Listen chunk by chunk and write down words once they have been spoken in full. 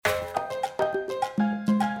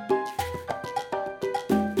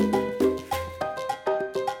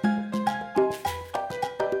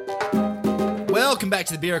Welcome back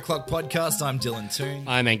to the Beer O'Clock podcast. I'm Dylan Toon.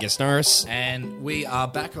 I'm Angus Norris. And we are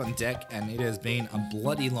back on deck, and it has been a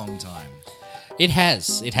bloody long time. It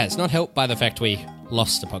has. Not helped by the fact we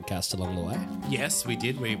lost a podcast along the way. Yes, we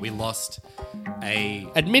did. We lost a...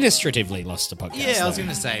 Administratively lost a podcast. Yeah, I was going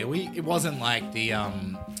to say, it wasn't like the... A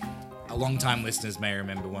long-time listeners may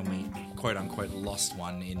remember when we, quote-unquote, lost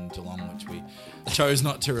one in Geelong, which we chose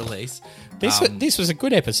not to release. This was a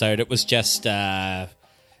good episode. It was just...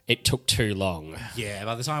 it took too long. Yeah,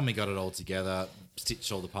 by the time we got it all together,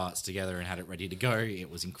 stitched all the parts together and had it ready to go,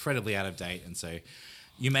 it was incredibly out of date. And so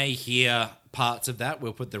you may hear parts of that.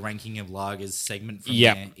 We'll put the ranking of lagers segment from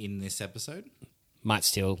there in this episode. Might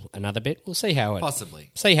steal another bit. We'll see how it... Possibly.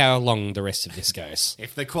 See how long the rest of this goes.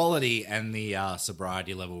 If the quality and the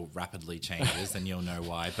sobriety level rapidly changes, then you'll know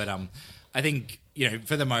why. But I think,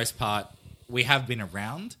 for the most part, we have been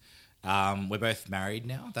around. We're both married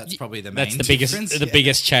now. That's probably the main difference. The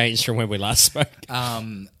biggest change from when we last spoke.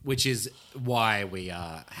 Which is why we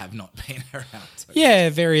have not been around. So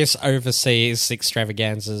various overseas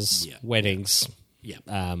extravaganzas, weddings,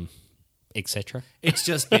 etc. It's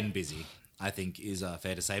just been busy, I think, is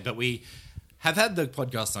fair to say. But we have had the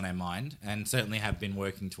podcast on our mind and certainly have been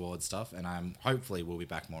working towards stuff, and hopefully we'll be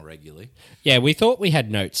back more regularly. Yeah, we thought we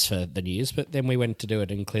had notes for the news, but then we went to do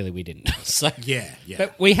it and clearly we didn't. So Yeah.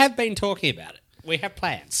 But we have been talking about it. We have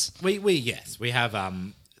plans. We have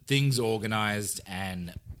things organised,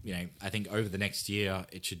 and I think over the next year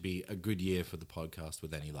it should be a good year for the podcast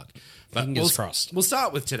with any luck. But Fingers crossed. We'll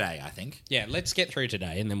start with today, I think. Yeah, let's get through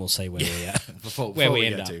today and then we'll see where we are. before we we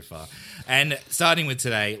end get up. too far. And starting with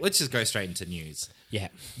today, let's just go straight into news. Yeah.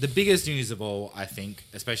 The biggest news of all, I think,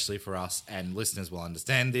 especially for us, and listeners will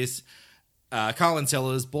understand this, Carlin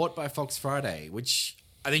Cellars bought by Fox Friday, which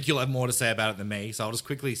I think you'll have more to say about it than me, so I'll just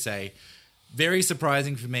quickly say, very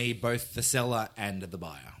surprising for me, both the seller and the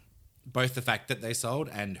buyer. Both the fact that they sold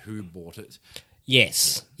and who bought it.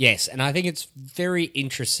 Yes, and I think it's very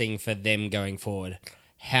interesting for them going forward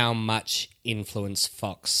how much influence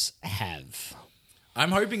Fox have.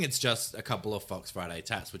 I'm hoping it's just a couple of Fox Friday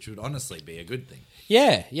taps, which would honestly be a good thing.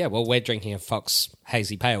 Yeah, well, we're drinking a Fox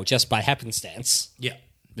Hazy Pale just by happenstance. Yeah,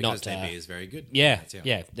 because their beer is very good. Yeah,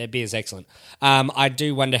 their beer is excellent. I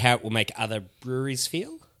do wonder how it will make other breweries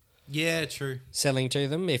feel. Yeah, true. Selling to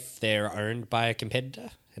them if they're owned by a competitor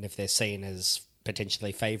and if they're seen as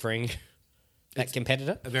potentially favouring that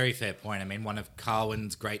competitor. A very fair point. I mean, one of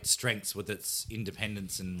Carwin's great strengths with its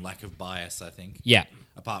independence and lack of bias, I think. Yeah.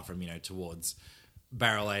 Apart from, towards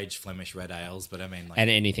barrel-aged Flemish red ales, but I mean... and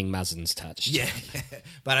anything Muzzin's touched. Yeah.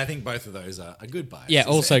 But I think both of those are a good bias. Yeah,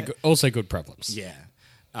 also good problems. Yeah.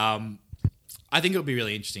 I think it'll be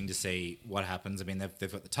really interesting to see what happens. I mean,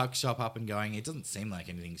 they've got the tuck shop up and going. It doesn't seem like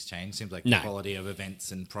anything's changed. It seems like the quality of events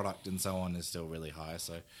and product and so on is still really high.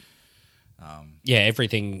 So,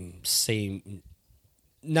 everything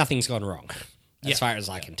nothing's gone wrong as far as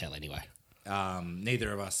I can tell. Anyway,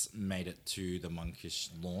 neither of us made it to the Monkish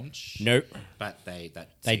launch. Nope, but they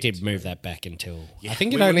did move that back until I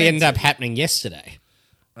think it only ended up happening yesterday.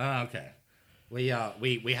 Oh, okay. We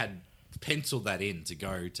had penciled that in to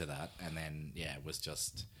go to that, and then it was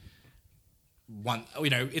just one.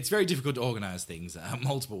 It's very difficult to organise things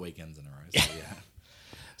multiple weekends in a row.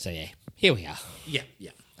 So here we are. Yeah.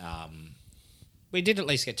 We did at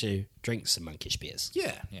least get to drink some Monkish beers.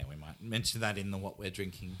 Yeah. We might mention that in the what we're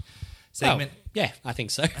drinking segment. Yeah, I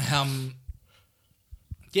think so. I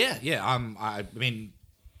mean,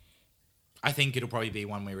 I think it'll probably be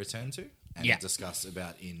one we return to and discuss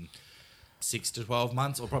about in 6 to 12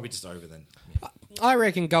 months, or probably just over then. Yeah. I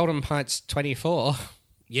reckon Golden Pints 24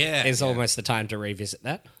 is almost the time to revisit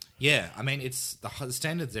that. Yeah, I mean, it's the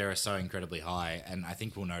standards there are so incredibly high, and I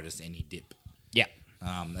think we'll notice any dip. Yeah.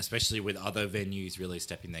 Especially with other venues really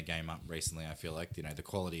stepping their game up recently. I feel like, the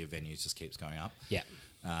quality of venues just keeps going up. Yeah.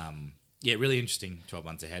 Really interesting 12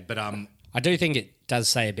 months ahead. But I do think it does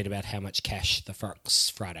say a bit about how much cash the Fox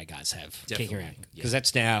Friday guys have kicking around. Because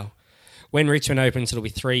that's now... When Richmond opens, it'll be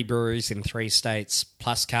 3 breweries in 3 states,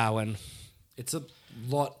 plus Carwin. It's a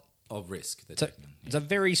lot of risk. It's a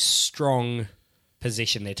very strong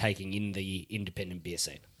position they're taking in the independent beer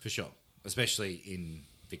scene. For sure. Especially in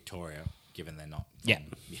Victoria, given they're not from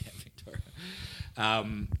Victoria.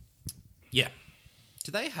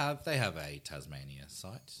 Do they have a Tasmania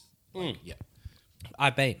site? Yeah.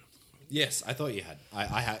 I've been. Yes, I thought you had.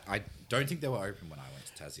 I don't think they were open when I went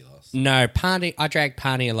to Tassie last. No, I dragged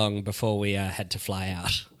Parney along before we had to fly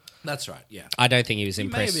out. That's right, yeah. I don't think he was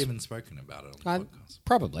impressed. May have even spoken about it on the podcast.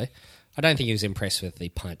 Probably. I don't think he was impressed with the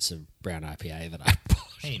pints of brown IPA that I bought.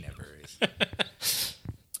 He never is.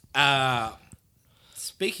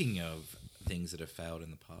 Speaking of things that have failed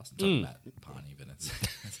in the past. I'm talking about Barney, but it's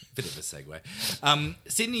a bit of a segue.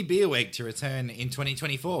 Sydney Beer Week to return in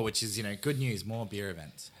 2024, which is, good news, more beer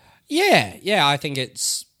events. Yeah, I think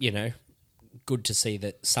it's, good to see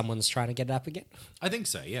that someone's trying to get it up again. I think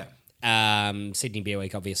so, yeah. Sydney Beer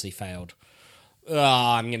Week obviously failed.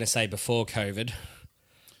 I'm going to say before COVID.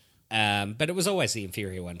 But it was always the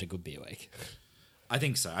inferior one to Good Beer Week. I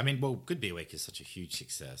think so. Good Beer Week is such a huge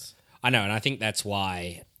success. I know, and I think that's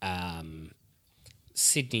why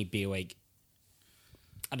Sydney Beer Week,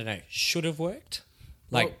 I don't know, should have worked.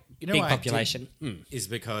 Big population. Is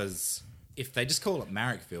because if they just call it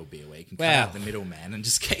Marrickville Beer Week and cut out the middleman and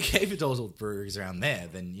just gave it all to breweries around there,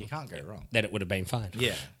 then you can't go wrong. Then it would have been fine.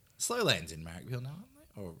 Yeah. Slowland's in Marrickville now,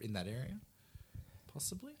 aren't they? Or in that area?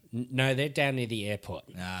 Possibly? No, they're down near the airport.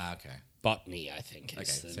 Ah, okay. Botany, I think. Okay,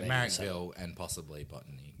 so Marrickville and possibly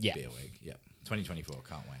Botany Beer Week. Yep. 2024,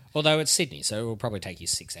 can't wait. Although it's Sydney, so it will probably take you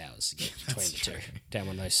 6 hours to get between the two. Down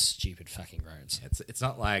on those stupid fucking roads. It's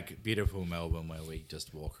not like beautiful Melbourne where we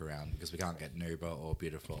just walk around because we can't get an Uber, or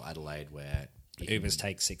beautiful Adelaide where... Ubers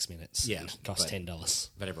take 6 minutes. Yeah. And cost $10.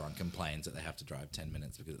 But everyone complains that they have to drive 10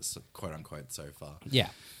 minutes because it's quote-unquote so far. Yeah.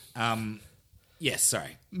 Yes,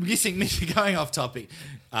 sorry. Going off topic.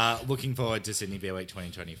 Looking forward to Sydney Beer Week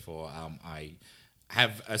 2024. I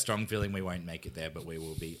have a strong feeling we won't make it there, but we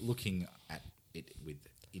will be looking at it with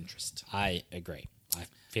interest. I agree. I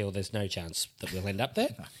feel there's no chance that we'll end up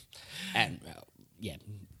there. No. And,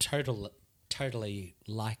 totally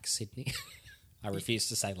like Sydney. I refuse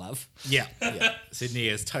to say love. Yeah. Sydney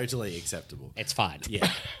is totally acceptable. It's fine. Yeah.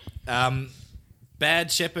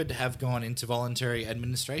 Bad Shepherd have gone into voluntary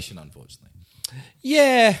administration, unfortunately.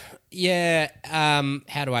 Yeah.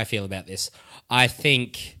 How do I feel about this? I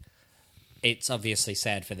think it's obviously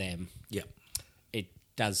sad for them. Yeah. It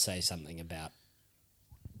does say something about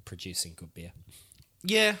producing good beer.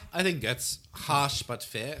 Yeah, I think that's harsh but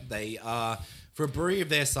fair. They are, for a brewery of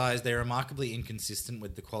their size, they're remarkably inconsistent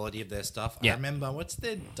with the quality of their stuff. Yeah. I remember, what's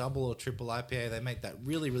their double or triple IPA? They make that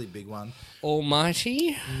really, really big one.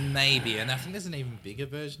 Almighty? Maybe, and I think there's an even bigger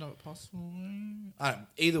version of it possibly.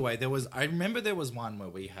 Either way, I remember there was one where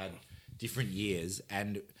we had different years,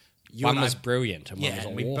 and one was brilliant and one was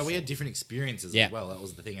awful. But we had different experiences as well. That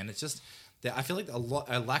was the thing, and it's just I feel like a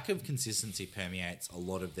lack of consistency permeates a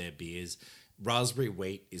lot of their beers. Raspberry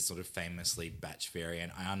Wheat is sort of famously batch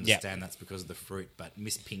variant. I understand that's because of the fruit, but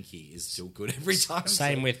Miss Pinky is still good every time.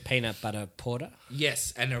 Same with Peanut Butter Porter.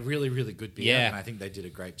 Yes, and a really, really good beer, and I think they did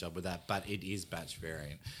a great job with that, but it is batch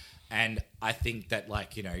variant. And I think that,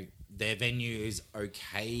 their venue is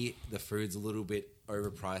okay. The food's a little bit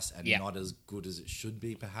overpriced and not as good as it should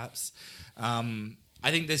be, perhaps. I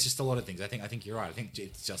think there's just a lot of things. I think you're right. I think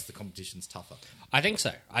it's just the competition's tougher. I think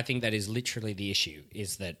so. I think that is literally the issue,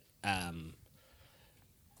 is that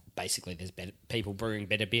basically there's people brewing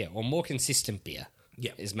better beer, or more consistent beer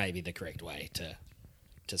is maybe the correct way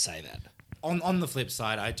to say that. On the flip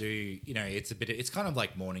side, I do, it's kind of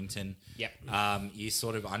like Mornington. Yep. You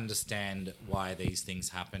sort of understand why these things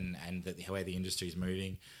happen and where the industry is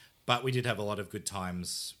moving. But we did have a lot of good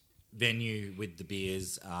times. Venue with the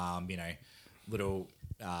beers, little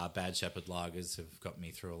Bad Shepherd lagers have got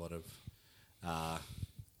me through a lot of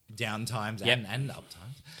down times and up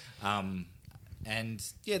times.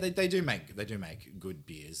 They do make good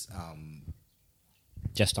beers.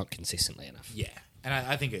 Just not consistently enough. Yeah. And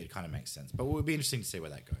I think it kind of makes sense. But it would be interesting to see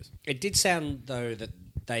where that goes. It did sound, though, that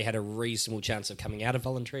they had a reasonable chance of coming out of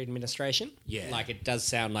voluntary administration. Yeah. It does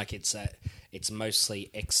sound like it's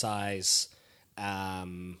mostly excise... what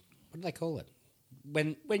do they call it?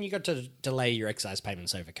 When you got to delay your excise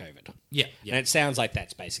payments over COVID. Yeah. And it sounds like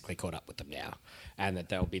that's basically caught up with them now. And that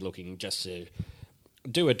they'll be looking just to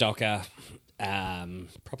do a docker,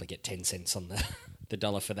 probably get 10 cents on the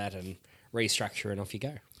dollar for that, and restructure, and off you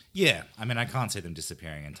go. Yeah, I can't see them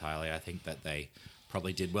disappearing entirely. I think that they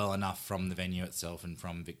probably did well enough from the venue itself and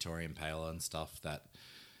from Victorian Pale and stuff that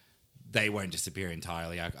they won't disappear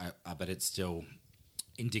entirely. But it's still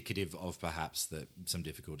indicative of perhaps some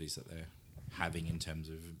difficulties that they're having in terms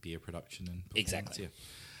of beer production and performance. Exactly.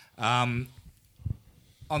 Yeah.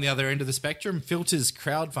 On the other end of the spectrum, Filter's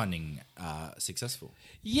crowdfunding successful.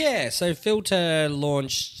 Yeah, so Filter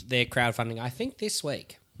launched their crowdfunding, I think, this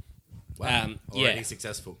week. Wow, already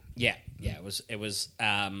successful. Yeah, it was.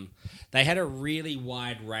 They had a really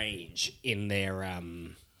wide range in their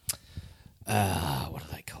what do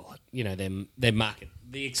they call it? Their market,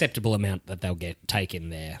 the acceptable amount that they'll take in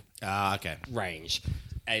their range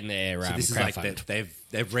in their so this is crowdfund. Like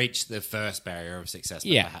they've reached the first barrier of success,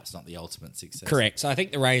 but perhaps not the ultimate success. Correct. So I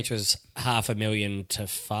think the range was $500,000 to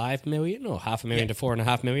 $5 million, or $500,000 to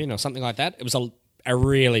 $4.5 million, or something like that. It was a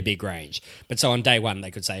really big range. But so on day one,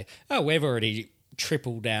 they could say, "Oh, we've already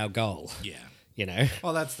tripled our goal." Yeah. You know.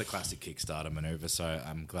 Well, that's the classic Kickstarter maneuver, so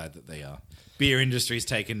I'm glad that the beer industry's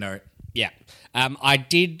taken note. Yeah. I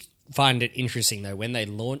did find it interesting, though, when they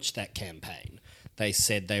launched that campaign, they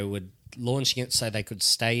said they were launching it so they could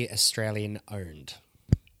stay Australian-owned.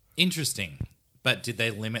 Interesting. But did they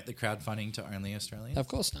limit the crowdfunding to only Australians? Of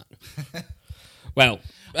course not. Well,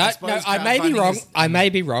 I no, suppose I may be crowdfunding wrong. is- I may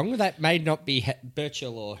be wrong. That may not be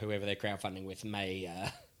Birchall or whoever they're crowdfunding with may,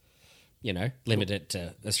 limit it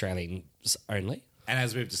to Australians only. And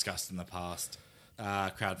as we've discussed in the past,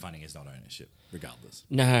 crowdfunding is not ownership, regardless.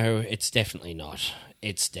 No, it's definitely not.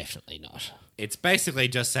 It's definitely not. It's basically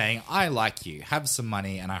just saying, I like you, have some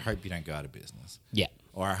money, and I hope you don't go out of business. Yeah.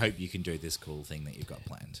 Or I hope you can do this cool thing that you've got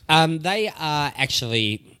planned. They are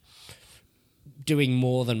actually doing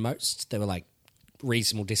more than most. There were like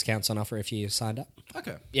reasonable discounts on offer if you signed up.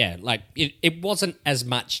 Okay. Yeah, like it wasn't as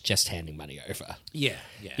much just handing money over. Yeah.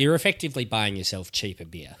 You're effectively buying yourself cheaper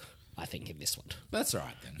beer, I think, in this one. That's all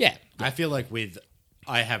right then. Yeah. I feel like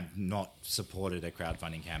I have not supported a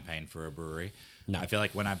crowdfunding campaign for a brewery. No. I feel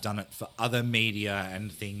like when I've done it for other media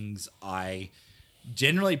and things, I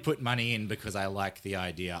generally put money in because I like the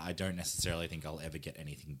idea. I don't necessarily think I'll ever get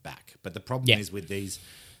anything back. But the problem is with these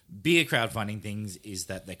beer crowdfunding things is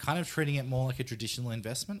that they're kind of treating it more like a traditional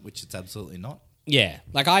investment, which it's absolutely not. Yeah,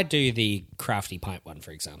 like I do the Crafty Pint one,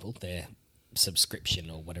 for example, their subscription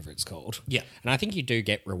or whatever it's called. Yeah. And I think you do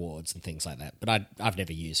get rewards and things like that, but I've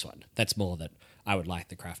never used one. That's more that I would like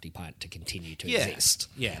the Crafty Pint to continue to exist.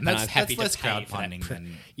 Yeah, and And that's, I'm happy that's to less pay for that crowdfunding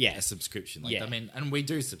than Yeah. a subscription. Like, Yeah. I mean, and we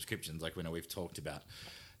do subscriptions. Like, we've talked about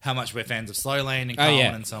how much we're fans of Slow Lane and Oh, Carlin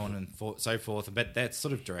yeah. and so on and so forth, but that's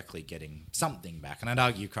sort of directly getting something back. And I'd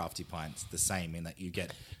argue Crafty Pint's the same in that you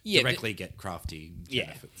get directly get crafty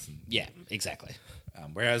benefits. And, Yeah, exactly.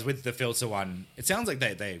 whereas with the filter one, it sounds like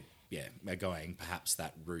they're going perhaps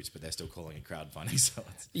that route, but they're still calling it crowdfunding. So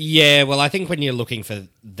it's, Yeah, well, I think when you're looking for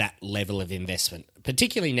that level of investment,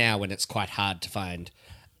 particularly now when it's quite hard to find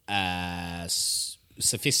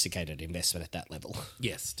sophisticated investment at that level.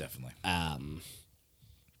 yes, definitely.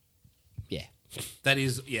 Yeah.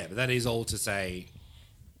 That is all to say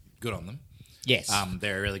good on them. Yes.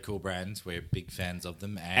 They're a really cool brand. We're big fans of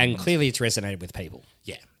them. And clearly it's resonated with people.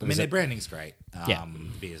 Yeah. I mean, their branding's great. Yeah.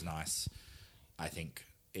 Beer's nice. I think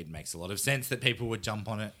it makes a lot of sense that people would jump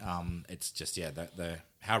on it. It's just, the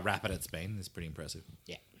how rapid it's been is pretty impressive.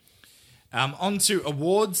 Yeah. On to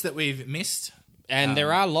awards that we've missed. And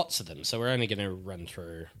there are lots of them, so we're only going to run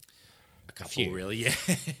through A couple, few. really, yeah.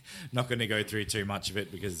 Not going to go through too much of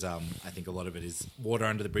it because I think a lot of it is water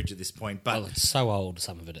under the bridge at this point. But Well, it's so old,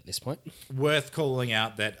 some of it at this point. worth calling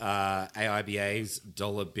out that AIBA's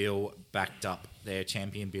dollar bill backed up their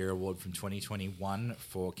Champion Beer Award from 2021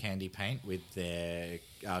 for Candy Paint with their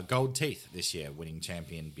Gold Teeth this year, winning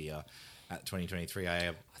Champion Beer at 2023.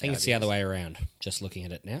 I think it's the other way around, just looking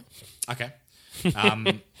at it now. Okay.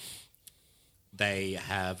 They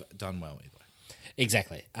have done well either way.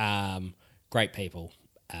 Exactly. Great people.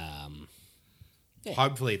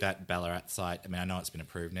 Hopefully that Ballarat site, I mean, I know it's been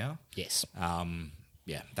approved now. Yes.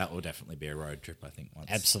 That will definitely be a road trip, I think. Once,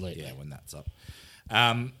 Absolutely. Yeah, when that's up.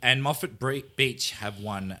 And Moffat Beach have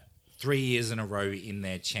won 3 years in a row in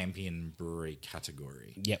their Champion Brewery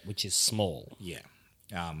category. Yep, which is small. Yeah.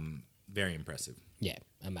 Very impressive. Yeah,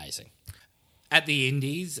 amazing. At the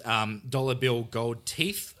Indies, Dollar Bill Gold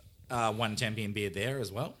Teeth won Champion Beer there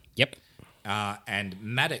as well. Yep. And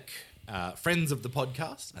Matic, friends of the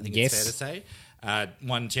podcast, I think it's fair to say,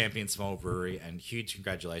 won Champion Small Brewery, and huge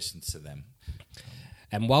congratulations to them.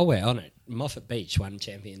 And while we're on it, Moffat Beach won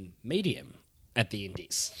Champion Medium at the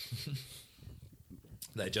Indies.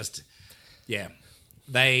 They just,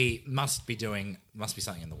 they must be something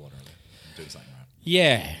in the water. They're doing something right.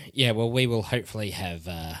 Yeah. Well, we will hopefully have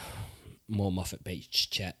more Moffat Beach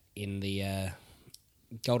chat in the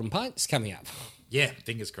Golden Pints coming up. Yeah,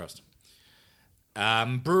 fingers crossed.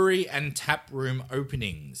 Brewery and tap room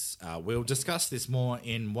openings. We'll discuss this more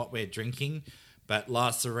in what we're drinking, but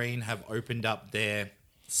La Serene have opened up their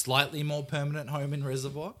slightly more permanent home in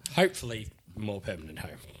Reservoir. Hopefully more permanent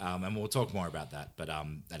home. And we'll talk more about that, but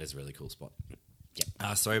that is a really cool spot.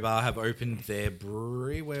 Yep. Sobar have opened their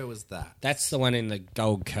brewery. Where was that? That's the one in the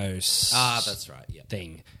Gold Coast That's right, yeah.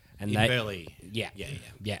 thing. And In they, Burleigh. Yeah.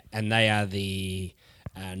 Yeah. And they are the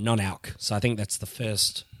non-alc. So I think that's the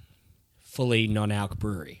first fully non-alc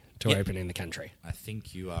brewery to open in the country. I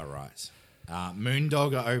think you are right.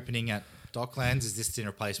 Moondog are opening at Docklands. Is this in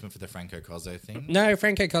replacement for the Franco Cozzo thing? No,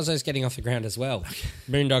 Franco Cozzo's getting off the ground as well.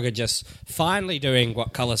 Moondog are just finally doing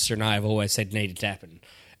what Collister and I have always said needed to happen,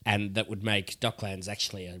 and that would make Docklands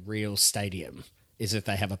actually a real stadium is if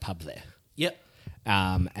they have a pub there. Yep.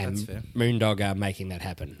 And That's fair. Moondog are making that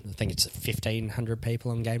happen. I think it's 1,500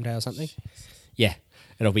 people on game day or something. Yeah,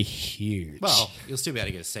 it'll be huge. Well, you'll still be able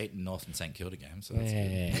to get a seat in North and St Kilda games. So that's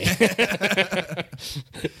yeah.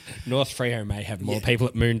 North Freo may have more people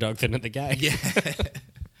at Moondog than at the game.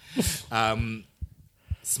 Yeah.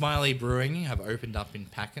 Smiley Brewing have opened up in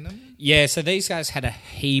Pakenham. Yeah, so these guys had a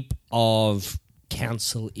heap of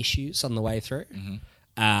council issues on the way through,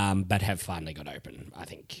 but have finally got open. I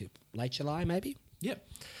think late July, maybe. Yep.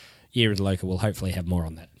 Year of the Local will hopefully have more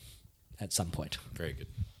on that at some point. Very good.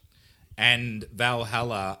 And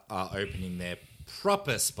Valhalla are opening their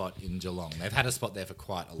proper spot in Geelong. They've had a spot there for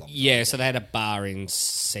quite a long time. Yeah, so they had a bar in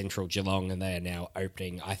central Geelong, and they are now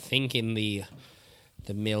opening, I think, in the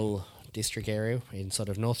Mill district area in sort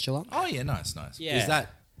of North Geelong. Oh, yeah, nice. Yeah. Is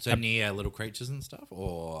that so near Little Creatures and stuff?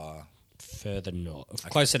 Or Further north,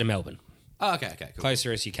 closer to Melbourne. Oh, okay, cool.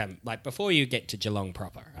 Closer as you come, like before you get to Geelong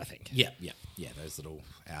proper, I think. Yeah, those little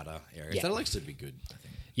outer areas. Yeah. That'll actually be good, I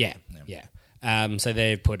think. Yeah. So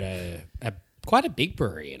they've put a quite a big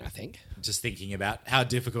brewery in, I think. Just thinking about how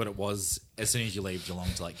difficult it was as soon as you leave Geelong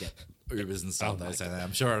to like get Ubers and stuff. So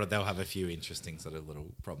I'm sure they'll have a few interesting sort of little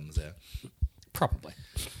problems there. Probably.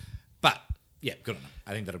 But yeah, good on them.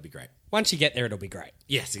 I think that'll be great. Once you get there, it'll be great.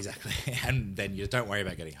 Yes, exactly. And then you don't worry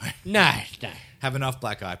about getting home. No. Have enough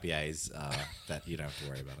black IPAs that you don't have to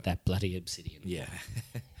worry about it. That bloody obsidian. Yeah.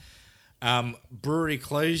 Brewery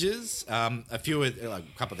closures. A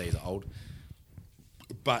couple of these are old,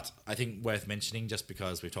 but I think worth mentioning just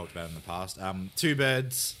because we've talked about it in the past. Two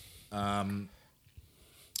Birds.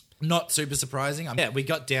 Not super surprising. We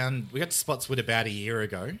got to Spotswood about a year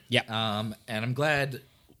ago. Yep. And I'm glad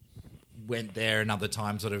went there another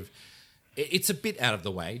time. Sort of, it's a bit out of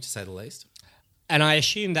the way to say the least. And I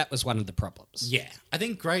assume that was one of the problems. Yeah, I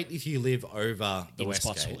think great if you live over the In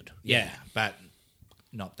Westgate. Spotswood. Yeah, but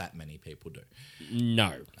not that many people do.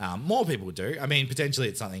 No. More people do. I mean, potentially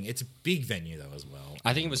it's something. It's a big venue though as well.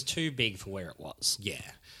 I think it was too big for where it was. Yeah,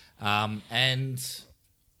 and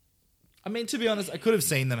I mean, to be honest, I could have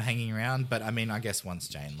seen them hanging around, but I mean, I guess once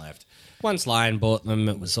Jane left, Once Lion bought them,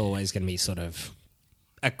 it was always going to be sort of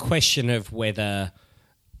a question of whether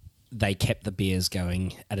they kept the beers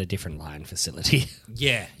going at a different Lion facility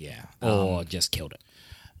yeah, or just killed it.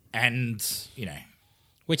 and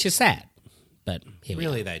Which is sad, but here we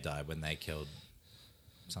really they died when they killed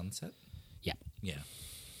Sunset. Yeah. Yeah,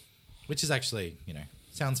 which is actually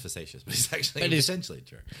sounds facetious, but it's actually It is. essentially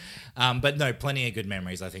true. But no, plenty of good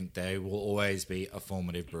memories. I think they will always be a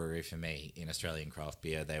formative brewery for me in Australian craft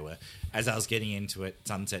beer. They were, as I was getting into it,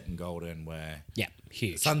 Sunset and Golden were... Yeah,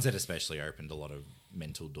 huge. Sunset especially opened a lot of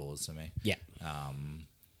mental doors for me. Yeah.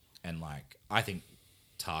 And I think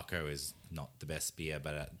Taco is not the best beer,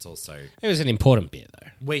 but it's also It was an important beer, though.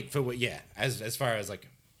 wheat for... Yeah, as far as like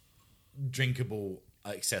drinkable,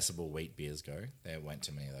 accessible wheat beers go, there weren't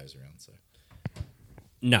too many of those around, so...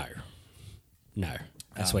 No.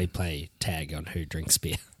 That's why you play tag on who drinks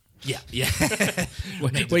beer. Yeah.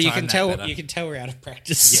 Where you can tell we're out of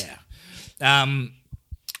practice. Yeah.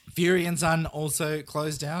 Fury and Son also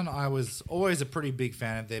closed down. I was always a pretty big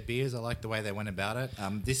fan of their beers. I liked the way they went about it.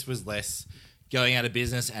 This was less going out of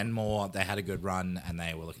business and more they had a good run and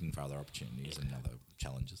they were looking for other opportunities and other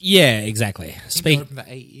challenges. Yeah, exactly. I think they were open for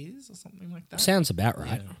 8 years or something like that. Sounds about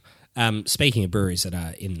right. Speaking of breweries that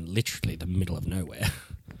are in literally the middle of nowhere.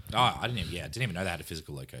 Oh, I didn't even know they had a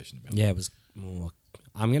physical location. Yeah, it was more...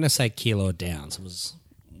 I'm going to say Keilor Downs. It was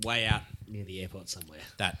way out near the airport somewhere.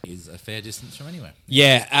 That is a fair distance from anywhere.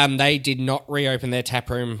 Yeah, they did not reopen their tap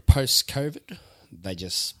room post-COVID. They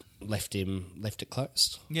just left it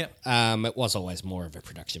closed. Yeah. It was always more of a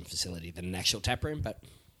production facility than an actual tap room, but...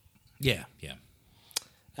 Yeah.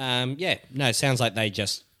 No, it sounds like they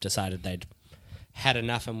just decided they'd had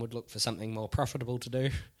enough and would look for something more profitable to do.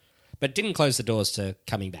 But didn't close the doors to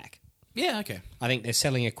coming back. Yeah, okay. I think they're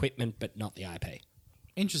selling equipment, but not the IP.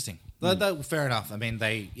 Interesting. Fair enough. I mean,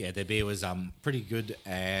 their beer was pretty good,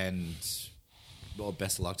 and well,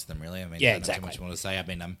 best of luck to them. Really, I mean, Yeah, I don't know exactly. too much more to say. I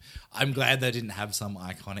mean, I'm glad they didn't have some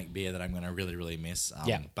iconic beer that I'm going to really, really miss.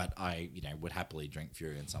 Yeah. But I, would happily drink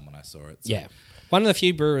Fury and Son when I saw it. So. Yeah. One of the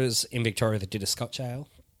few brewers in Victoria that did a Scotch ale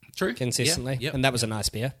True. consistently, Yep. and that was a nice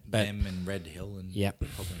beer. But Them and Red Hill and Yep.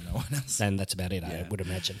 probably no one else. then that's about it, I Yeah. would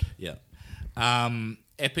imagine. Yeah.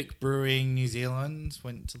 Epic Brewing New Zealand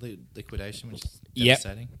went to liquidation, which is Yep.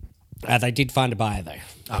 devastating. They did find a buyer, though,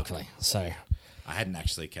 thankfully. So I hadn't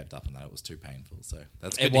actually kept up on that. It was too painful. So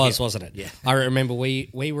that's good it to was, hear. wasn't it? Yeah. I remember we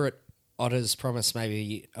were at Otters promised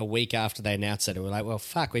maybe a week after they announced it, and we're like, well,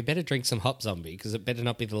 fuck, we better drink some Hop Zombie because it better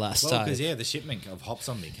not be the last Well, time. because the shipment of Hop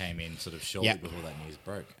Zombie came in sort of shortly Yep. before that news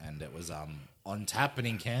broke, and it was on tap and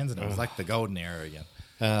in cans, and it was like the golden era again.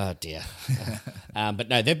 Oh, dear. But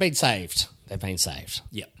no, they've been saved. They've been saved.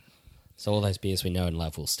 Yep, So all those beers we know and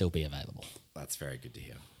love will still be available. that's very good to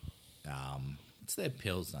hear. It's their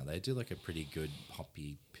pills now. They do like a pretty good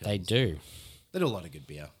hoppy pills. They do. They do a lot of good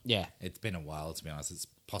beer. Yeah. It's been a while, to be honest. It's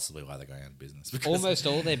possibly why they're going out of business. because Almost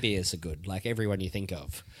all their beers are good, like everyone you think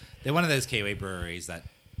of. They're one of those Kiwi breweries that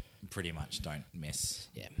pretty much don't miss.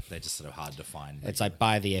 Yeah. They're just sort of hard to find. It's like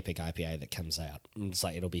buy the Epic IPA that comes out. And it's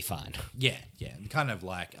like, it'll be fine. Yeah. Kind of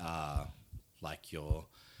like your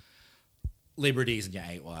Liberties and your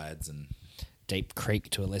 8 Wides and Deep Creek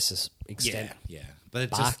to a lesser extent. yeah. But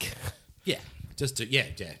it's Bark. just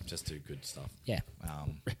do good stuff. Yeah.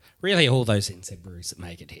 Um, Really all those NZ breweries that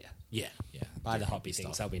make it here. yeah. Buy the Do hoppy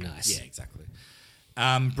things, stuff. they'll be nice. Yeah, exactly.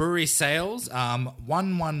 Brewery sales,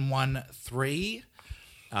 1113.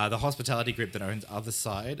 The hospitality group that owns Other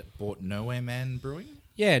Side bought Nowhere Man Brewing.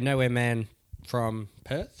 Yeah, Nowhere Man from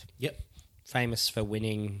Perth. Yep, Famous for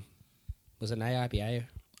winning, was it an AIBA?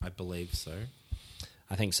 I believe so.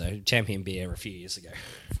 I think so. Champion beer a few years ago.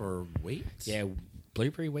 For wheat? Yeah,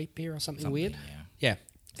 blueberry wheat beer or something weird. Yeah. Yeah.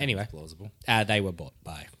 Anyway, Plausible. they were bought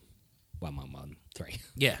by 1113.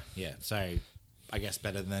 Yeah. So I guess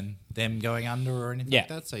better than them going under or anything like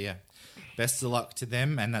Yeah. that. So yeah, best of luck to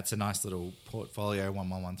them. And that's a nice little portfolio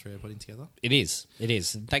 1113 are putting together. It is.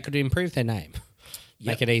 They could improve their name.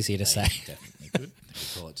 Make it easier to say. Definitely could. They could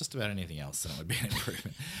call it just about anything else, and it would be an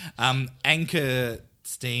improvement. Anchor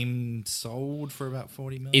Steam sold for about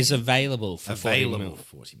 40 million. Is available for 40 mil. for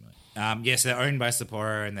 40 million. Yes, they're owned by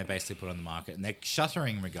Sapporo, and they basically put it on the market, and they're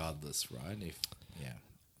shuttering regardless, right?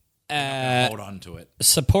 Hold on to it.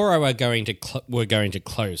 Sapporo were going to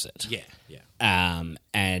close it. Yeah.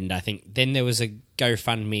 And I think then there was a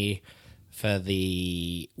GoFundMe for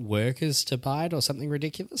the workers to buy it or something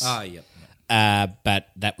ridiculous. Yep. But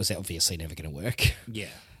that was obviously never going to work. Yeah.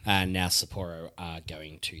 Now Sapporo are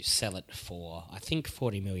going to sell it for, I think,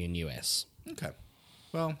 40 million US. Okay.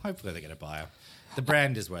 Well, hopefully they get a buyer. The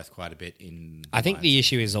brand is worth quite a bit in. I think the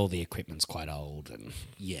issue is all the equipment's quite old and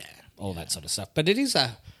all that sort of stuff. But it is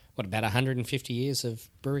about 150 years of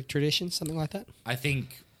brewing tradition, something like that? I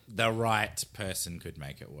think the right person could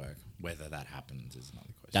make it work. Whether that happens is another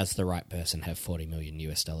question. Does the right person have 40 million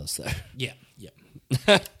US dollars, though? Yeah.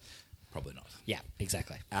 Probably not. Yeah,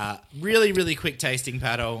 exactly. Really, really quick tasting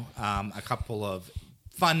paddle. A couple of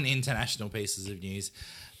fun international pieces of news.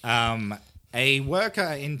 A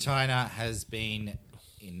worker in China has been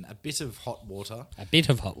in a bit of hot water. A bit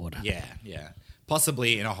of hot water. Yeah.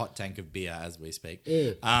 Possibly in a hot tank of beer as we speak.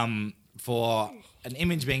 For an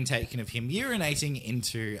image being taken of him urinating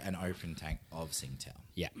into an open tank of Tsingtao.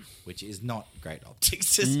 Yeah. Which is not great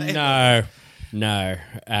optics to say. No.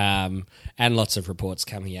 And lots of reports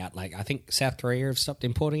coming out. Like, I think South Korea have stopped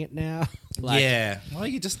importing it now. Yeah. Well,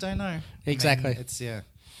 you just don't know. Exactly. I mean, it's.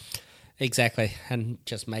 Exactly. And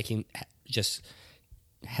just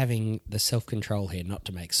having the self-control here not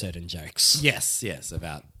to make certain jokes. Yes,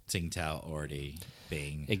 about Tsingtao already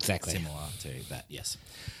being Exactly. similar to that. Yes.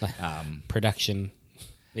 Production,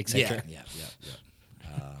 etc. Yeah.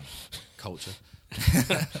 Culture.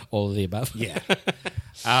 All of the above. Yeah.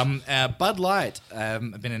 Bud Light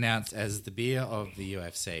have been announced as the beer of the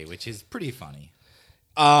UFC, which is pretty funny.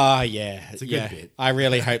 Yeah. It's a good bit. I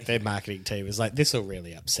really hope their marketing team is like, this will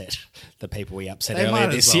really upset the people we upset They earlier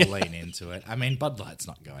might this as well year. lean into it. I mean, Bud Light's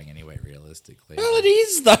not going anywhere realistically. Well, it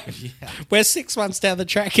is, though. Yeah. We're 6 months down the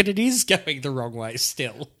track and it is going the wrong way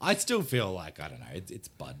still. I still feel like, I don't know, it's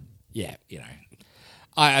Bud. Yeah. You know.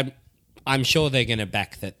 I'm sure they're going to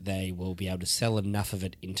back that they will be able to sell enough of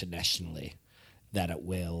it internationally that it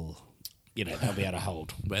will, they'll be able to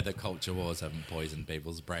hold. Where the culture wars haven't poisoned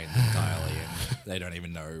people's brains entirely and they don't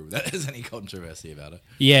even know that there's any controversy about it.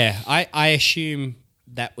 Yeah, I assume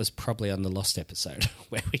that was probably on the Lost episode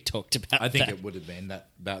where we talked about I think that. it would have been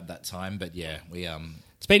about that time, but yeah, we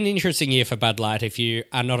It's been an interesting year for Bud Light. If you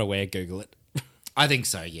are not aware, Google it. I think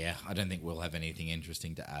so, yeah. I don't think we'll have anything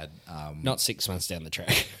interesting to add. Not 6 months down the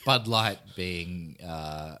track. Bud Light being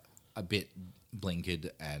a bit blinkered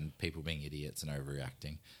and people being idiots and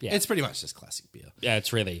overreacting. Yeah. It's pretty much just classic beer. Yeah,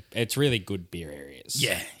 it's really good beer areas.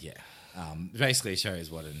 Yeah. Basically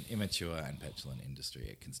shows what an immature and petulant industry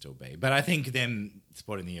it can still be. But I think them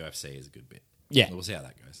supporting the UFC is a good bit. Yeah. We'll see how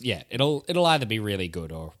that goes. Yeah, it'll either be really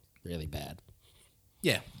good or really bad.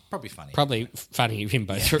 Yeah, probably funny. Probably funny in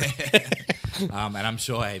both. And I'm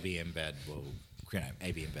sure AB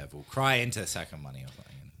InBev will cry into the sack of money or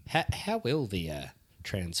something. How will the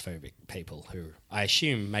transphobic people who I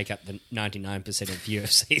assume make up the 99% of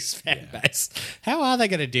UFC's fan base. How are they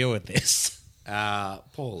going to deal with this?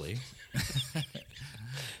 Poorly.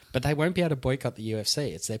 But they won't be able to boycott the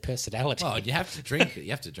UFC. It's their personality. Well, you have to drink it.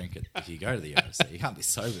 You have to drink it if you go to the UFC. You can't be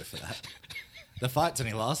sober for that. The fight's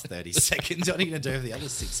only lasts 30 seconds. What are you going to do for the other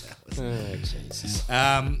 6 hours? Oh, Jesus.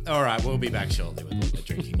 All right, we'll be back shortly with what we're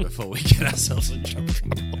drinking before we get ourselves in trouble.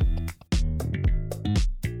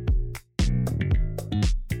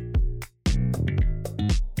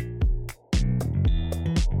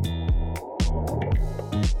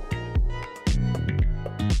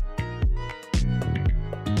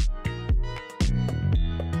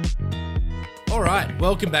 All right,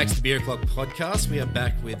 welcome back to the Beer O'Clock podcast. We are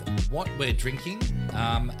back with what we're drinking.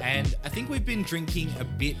 And I think we've been drinking a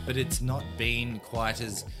bit, but it's not been quite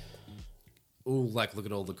as... Ooh, like, look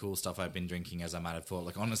at all the cool stuff I've been drinking as I might have thought.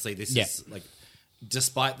 Like, honestly, this is, like,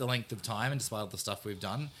 despite the length of time and despite all the stuff we've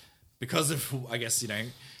done, because of, I guess, you know,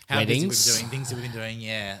 how busy we've been doing, things that we've been doing,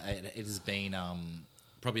 it has been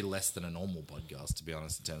probably less than a normal podcast, to be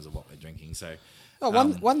honest, in terms of what we're drinking. So... Oh,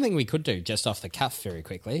 one thing we could do just off the cuff very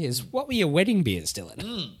quickly is what were your wedding beers,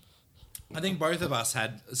 Dylan? I think both of us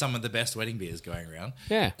had some of the best wedding beers going around.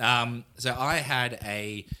 Yeah. So I had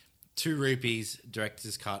a 2 rupees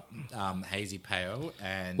director's cut hazy pale,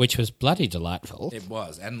 and Which was bloody delightful. it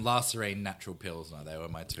was, and La Serene natural pilsner. They were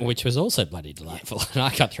my 2. Which was also bloody delightful. And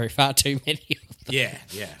I got through far too many of them.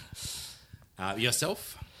 Yeah.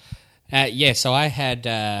 Yourself? So I had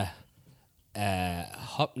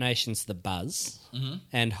Hop Nation's The Buzz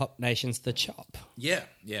and Hop Nation's The Chop. Yeah,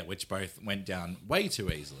 which both went down way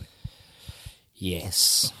too easily.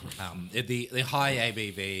 Yes. The high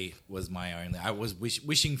ABV was my only. I was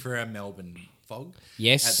wishing for a Melbourne fog.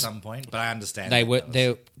 Yes. At some point, but I understand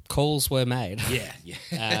Their calls were made.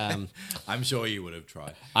 Yeah. I'm sure you would have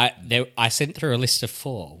tried. I sent through a list of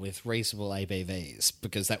 4 with reasonable ABVs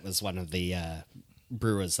because that was one of the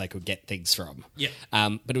brewers they could get things from. Yeah.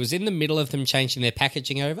 But it was in the middle of them changing their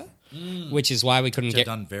packaging over, which is why we couldn't get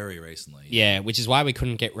done very recently. Yeah, which is why we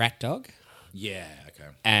couldn't get Rat Dog. Yeah. Okay.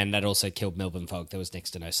 And that also killed Melbourne Fog. There was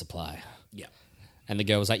next to no supply. Yeah. And the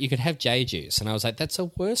girl was like, "You could have J Juice," and I was like, "That's a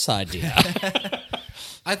worse idea."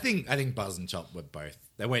 I think Buzz and Chop were both.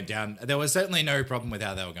 They went down. There was certainly no problem with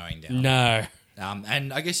how they were going down. No.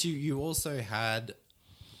 And I guess you also had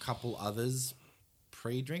a couple others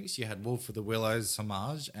pre-drinks. You had Wolf of the Willows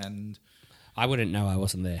Homage, and I wouldn't know. I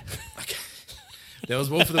wasn't there. okay. There was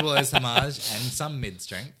Wolf of the Willows Homage and some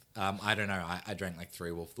mid-strength. I don't know. I drank like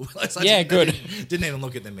 3 Wolf of the Willows. Good. Didn't even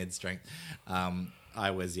look at the mid-strength.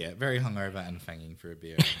 I was, very hungover and fanging for a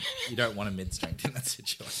beer. You don't want a mid-strength in that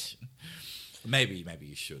situation. Maybe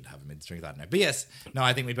you should have a mid-strength. I don't know. But yes, no,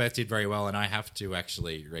 I think we both did very well, and I have to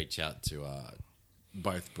actually reach out to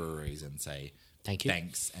both breweries and say thank you.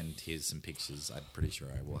 Thanks, and here's some pictures. I'm pretty sure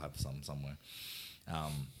I will have some somewhere.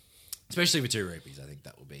 Especially for 2 rupees, I think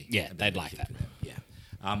that will be... Yeah, they'd like that. Yeah.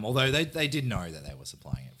 Although they did know that they were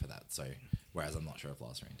supplying it for that, so whereas I'm not sure if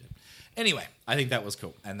La Serene did. Anyway, I think that was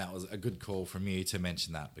cool, and that was a good call from you to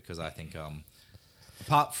mention that, because I think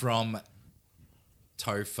apart from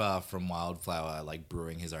Topher from Wildflower like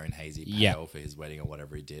brewing his own hazy pale for his wedding or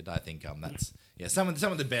whatever he did, I think that's some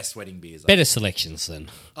of the best wedding beers. Better selections than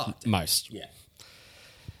most. Yeah.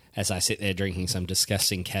 As I sit there drinking some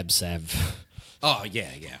disgusting Cab Sav. Oh yeah.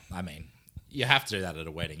 I mean, you have to do that at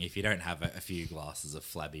a wedding. If you don't have a few glasses of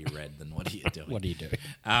flabby red, then what are you doing? What are you doing?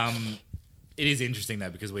 It is interesting though,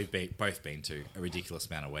 because we've both been to a ridiculous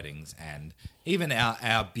amount of weddings, and even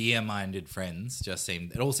our beer-minded friends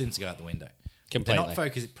it all seems to go out the window. Completely. They're not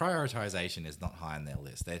focused. Prioritization is not high on their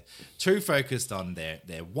list. They're too focused on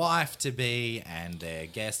their wife to be and their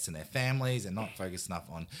guests and their families, and not focused enough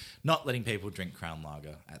on not letting people drink Crown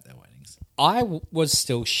Lager at their weddings. I was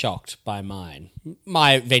still shocked by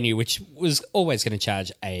my venue, which was always going to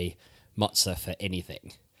charge a mozza for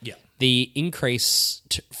anything. Yeah. The increase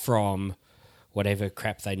from whatever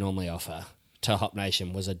crap they normally offer to Hop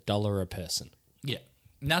Nation was $1 a person. Yeah.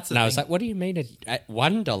 And I was like, what do you mean at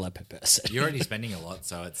 $1 per person? You're already spending a lot,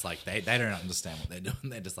 so it's like they don't understand what they're doing.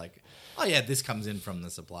 They're just like, oh yeah, this comes in from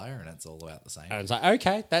the supplier, and it's all about the same. I was like,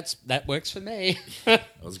 okay, that works for me. It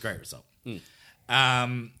was a great result.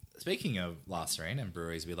 Speaking of La Serene and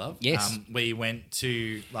breweries we love, yes, we went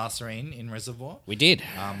to La Serene in Reservoir. We did.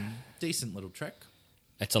 Decent little trek.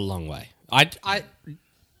 It's a long way. I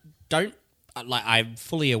don't like. I'm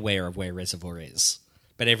fully aware of where Reservoir is,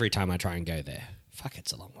 but every time I try and go there, fuck,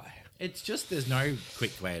 it's a long way. It's just there's no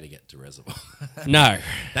quick way to get to Reservoir. No.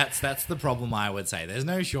 That's the problem, I would say. There's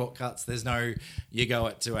no shortcuts. There's no, you go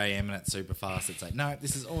at 2 a.m. and it's super fast. It's like, no,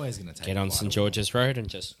 this is always going to take Get on quite a St while. George's Road and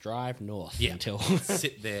just drive north until...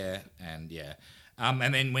 Sit there and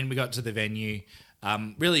and then when we got to the venue,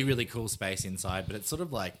 really, really cool space inside, but it's sort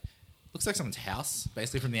of like, looks like someone's house,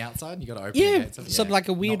 basically from the outside. You got to open the Yeah, gates. sort of like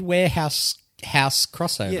a weird warehouse house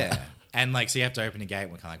crossover. Yeah. And like, so you have to open a gate.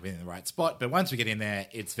 We're kind of like in the right spot. But once we get in there,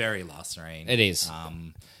 it's very La Serene. It is.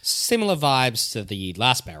 Similar vibes to the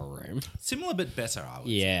last barrel room. Similar, but better, I would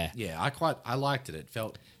say. Yeah. Yeah, I liked it. It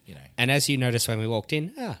felt, And as you noticed when we walked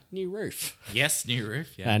in, new roof. yes, new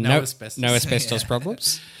roof. Yeah. No asbestos. No asbestos Yeah.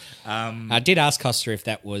 problems. I did ask Costa if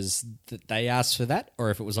that was that they asked for that or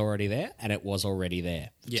if it was already there, and it was already there.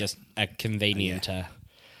 Yeah. Just a convenient.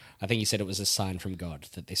 I think you said it was a sign from God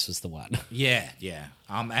that this was the one. Yeah, yeah.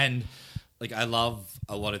 And like, I love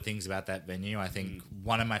a lot of things about that venue. I think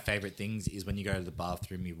one of my favorite things is when you go to the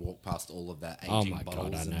bathroom, you walk past all of that aging my God,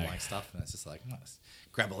 bottles I and know. like stuff, and it's just like, nice.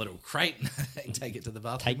 Grab a little crate and take it to the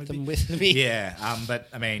bathroom. Take them with me. Yeah, but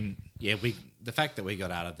I mean, the fact that we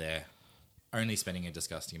got out of there only spending a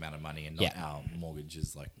disgusting amount of money and not our mortgage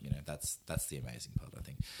is like, that's the amazing part, I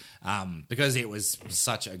think. Because it was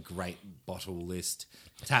such a great bottle list,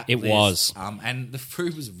 tap It list, was. and the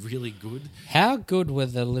food was really good. How good were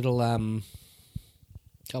the little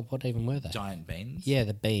God, what even were they? Giant beans. Yeah,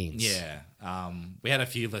 the beans. Yeah. We had a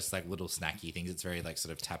few less like little snacky things. It's very like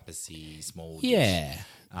sort of tapasy, small. dish. Yeah.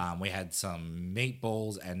 We had some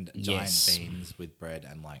meatballs and giant Yes. beans with bread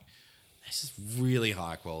and like it's just really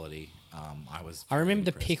high quality. I remember the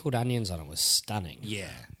impressed. pickled onions on it was stunning. Yeah,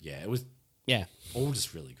 it was Yeah. all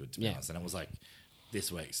just really good to be Yeah. honest. And it was like,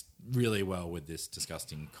 this works really well with this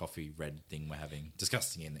disgusting coffee red thing we're having.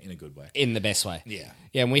 Disgusting in a good way. In the best way. Yeah.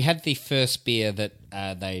 Yeah, and we had the first beer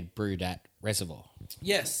that they brewed at Reservoir,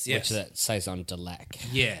 Yes, which that Saison de Lac.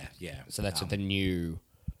 yeah. So that's with the new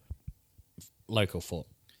local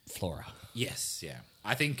flora. Yes, yeah.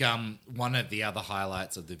 I think one of the other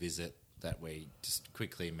highlights of the visit that we just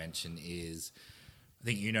quickly mention is, I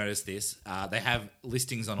think you noticed this, they have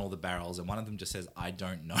listings on all the barrels and one of them just says, I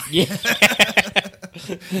don't know. Yeah.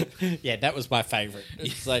 Yeah, that was my favourite.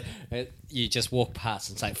 It's like you just walk past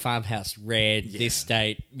and say Farmhouse Red, this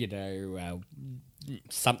date,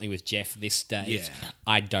 something with Jeff this date. Yeah.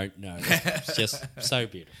 I don't know. It's just so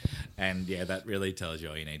beautiful. And yeah, that really tells you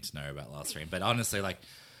all you need to know about Last Stream. But honestly, like,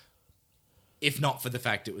 if not for the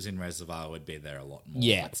fact it was in Reservoir, I would be there a lot more.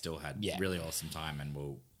 Yeah. I'd still had Yeah. really awesome time and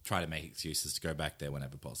we'll try to make excuses to go back there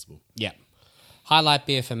whenever possible. Yeah. Highlight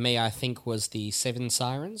beer for me, I think, was the Seven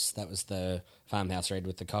Sirens. That was the Farmhouse Red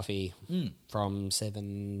with the coffee from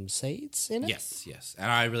Seven Seeds in it. Yes. And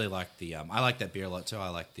I really like I like that beer a lot too. I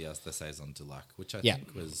like the Saison de Lac, which I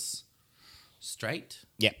think was straight.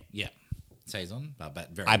 Yep. Yeah. Saison, but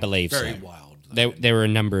very, I believe very so. wild. There were a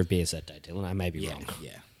number of beers that day, Dylan. I may be wrong.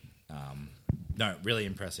 Yeah. No, really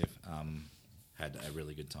impressive. Had a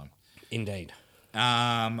really good time. Indeed.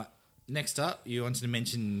 Next up, you wanted to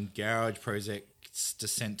mention Garage Project's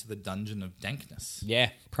Descent to the Dungeon of Dankness. Yeah,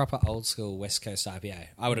 proper old school West Coast IPA.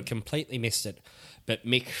 I would have completely missed it, but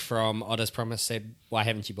Mick from Otter's Promise said, "Why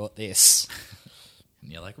haven't you bought this?"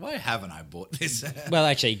 And you're like, why haven't I bought this? Well,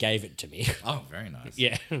 actually, he gave it to me. Oh, very nice.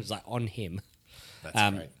 Yeah, it was like on him.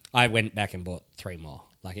 That's great. I went back and bought 3 more.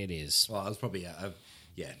 Like it is. Well, it was probably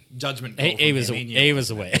judgment call He from was him. he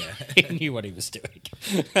was aware. He knew what he was doing.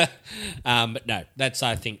 But no, that's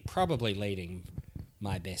I think probably leading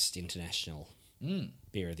my best international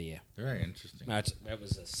beer of the year. Very interesting. No, that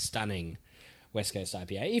was a stunning West Coast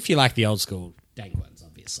IPA. If you like the old school dank ones,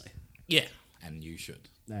 obviously. Yeah, and you should.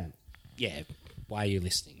 Yeah. Why are you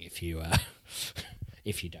listening if you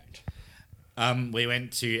if you don't? We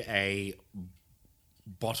went to a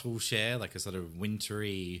bottle share, like a sort of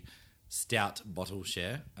wintry stout bottle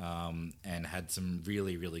share, and had some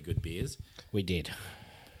really, really good beers. We did.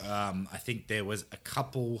 I think there was a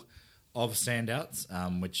couple of standouts,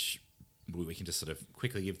 which we can just sort of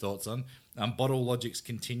quickly give thoughts on. Bottle Logic's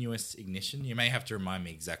Continuous Ignition. You may have to remind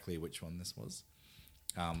me exactly which one this was.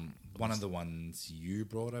 One of the ones you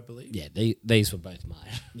brought, I believe. Yeah, these were both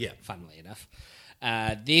mine. Yeah. Funnily enough.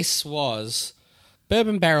 This was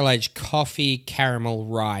Bourbon Barrel Aged Coffee Caramel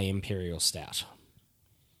Rye Imperial Stout.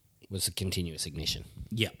 It was a Continuous Ignition.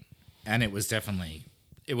 Yeah. And it was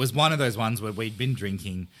one of those ones where we'd been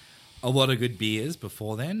drinking a lot of good beers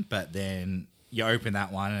before then, but then you open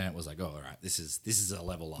that one and it was like, oh, all right, this is a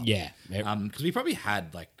level up. Yeah. Because we probably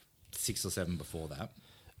had like 6 or 7 before that.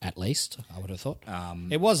 At least, I would have thought.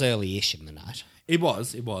 It was early-ish in the night. It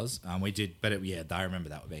was. We did, but I remember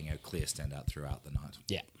that being a clear standout throughout the night.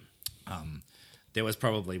 Yeah. There was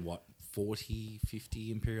probably, 40,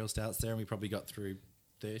 50 Imperial Stouts there, and we probably got through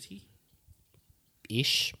 30.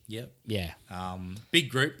 Ish. Yep. Yeah. Big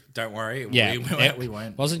group, don't worry. Yeah. We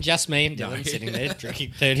won't. Wasn't just me and Dylan No. sitting there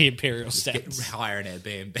drinking 30 Imperial Get Stouts. hire an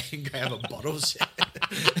Airbnb and grab a bottle shit.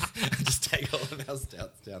 Just take all of our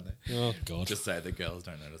stouts down there. Oh, God. Just so the girls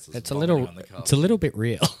don't notice us. It's a vomiting little, on the car. it's a little bit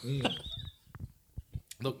real.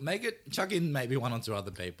 Look, chuck in maybe one or two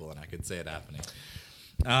other people, and I could see it happening.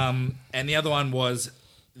 And the other one was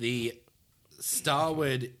the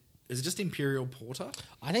Starward. Is it just Imperial Porter?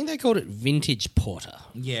 I think they called it Vintage Porter.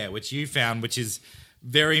 Yeah, which you found, which is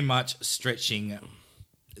very much stretching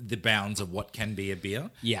the bounds of what can be a beer.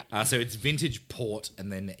 Yeah. So it's vintage port and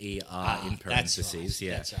then ER in parentheses.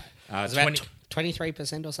 That's right. Yeah. That's right. It's 20, about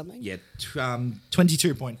 23% or something? yeah,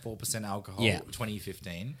 22.4% alcohol, Yeah.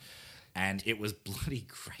 2015. And it was bloody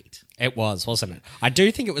great. It was, wasn't it? I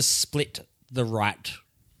do think it was split the right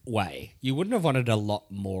way. You wouldn't have wanted a lot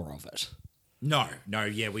more of it. No,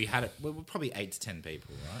 yeah, we had it. We were probably 8 to 10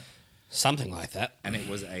 people, right? Something like that. And it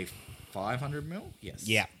was a 500 mil? Yes.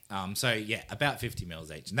 Yeah. So, yeah, about 50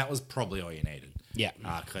 mils each. And that was probably all you needed. Yeah.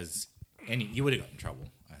 Because you would have got in trouble,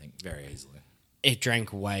 I think, very easily. It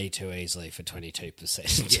drank way too easily for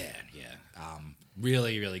 22%. Yeah.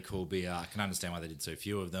 Really, really cool beer. I can understand why they did so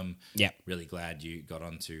few of them. Yep. Really glad you got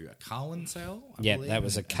onto a Carwin sale. I Yeah, believe, that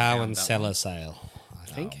was a and Carwin found that cellar one. sale, I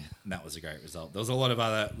think. That was a great result. There was a lot of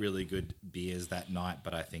other really good beers that night,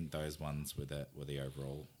 but I think those ones were the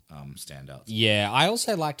overall standouts. Yeah, I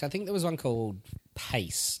also liked, I think there was one called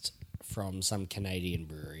Paste from some Canadian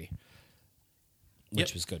brewery, which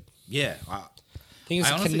Yep. was good. Yeah, I think it was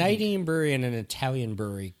I a honestly Canadian brewery and an Italian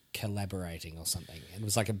brewery collaborating or something. It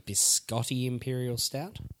was like a biscotti Imperial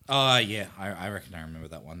Stout. yeah, I reckon I remember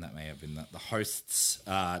that one. That may have been the host's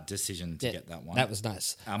decision to get that one. That was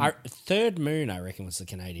nice. Third Moon, I reckon, was the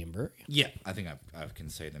Canadian brewery. Yeah, I think I can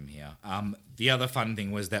see them here. The other fun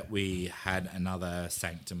thing was that we had another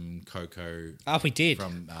Sanctum Cocoa Oh, we did.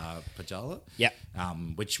 from Pajala. Yep.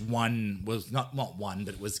 Which one was not one,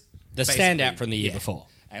 but it was The basically- standout from the year yeah, before.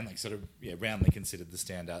 and like sort of roundly considered the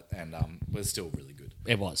standout, and was still really good.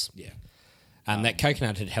 It was. Yeah, That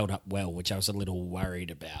coconut had held up well, which I was a little worried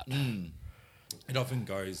about. it often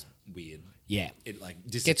goes weird. Yeah. It like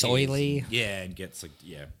Gets disappears. oily. Yeah, and gets like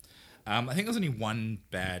I think there's only one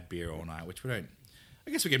bad beer all night, which we don't. I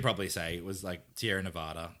guess we can probably say it was like Sierra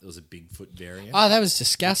Nevada. It was a Bigfoot variant. Oh, that was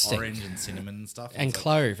disgusting. Orange and cinnamon and stuff. And It's like,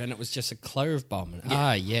 clove, and it was just a clove bomb.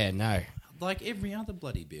 Ah, yeah, no. like every other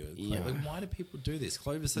bloody beer with clove. Yeah. Like, why do people do this?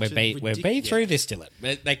 Clove is such We've a been through this, Dylan.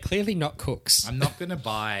 They're clearly not cooks. I'm not going to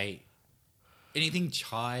buy anything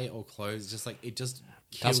chai or cloves. Just like it just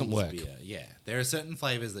kills Doesn't work. beer. Yeah, there are certain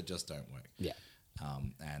flavors that just don't work. Yeah.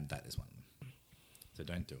 And that is one of them. So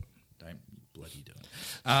don't do it. Don't bloody do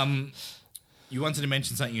it. You wanted to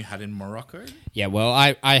mention something you had in Morocco? Yeah, well,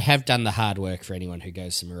 I have done the hard work for anyone who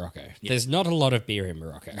goes to Morocco. There's not a lot of beer in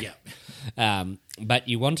Morocco. Yeah. But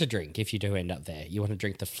you want to drink, if you do end up there, you want to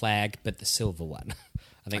drink the Flag, but the silver one.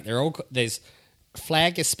 I think there's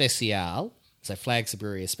Flag Especial. So Flag's a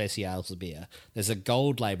brewery, Especial's a beer. There's a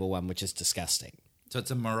gold label one, which is disgusting. So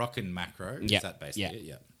it's a Moroccan macro. Yeah, Is that basically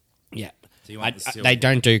yeah. it? Yeah. Yeah. So you want the silver they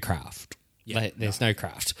don't do craft. Yeah, There's no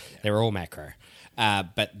craft. They're all macro.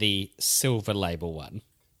 But the silver label one,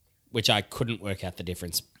 which I couldn't work out the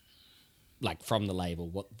difference, like from the label,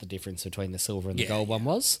 what the difference between the silver and the Yeah, gold one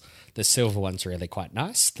was. The silver one's really quite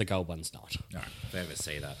nice. The gold one's not. No, if I ever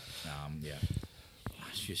see that, yeah.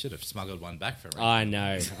 You should have smuggled one back for me. I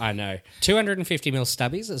know. 250 ml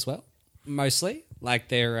stubbies as well, mostly. Like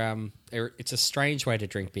they're it's a strange way to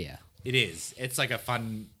drink beer. It is. It's like a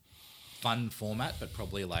fun format, but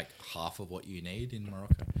probably like half of what you need in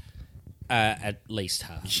Morocco. At least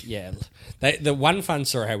half, yeah. The one fun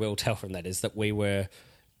story I will tell from that is that we were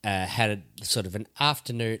had a, sort of an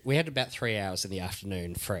afternoon. We had about 3 hours in the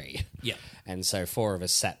afternoon free. Yeah. And so 4 of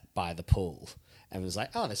us sat by the pool and was like,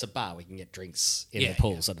 oh, there's a bar. We can get drinks in Yeah, the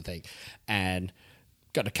pool yeah. sort of thing. And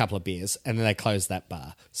got a couple of beers and then they closed that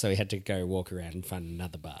bar. So we had to go walk around and find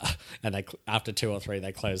another bar. And they after 2 or 3,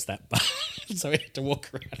 they closed that bar. So we had to walk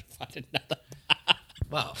around and find another bar.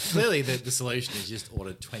 Well, clearly the solution is just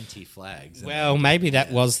order 20 flags. And Well, maybe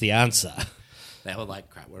that was the answer. they were like,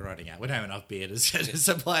 crap, we're running out. We don't have enough beer to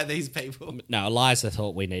supply these people. No, Eliza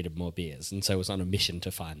thought we needed more beers, and so was on a mission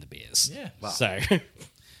to find the beers. Yeah, wow. So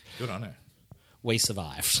Good on her. we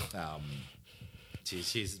survived.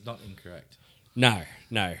 She's not incorrect. No.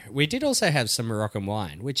 We did also have some Moroccan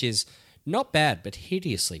wine, which is not bad, but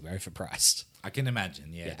hideously overpriced. I can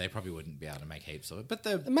imagine, yeah. They probably wouldn't be able to make heaps of it. But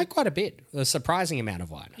They make quite a bit, a surprising amount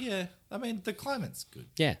of wine. yeah, I mean, the climate's good.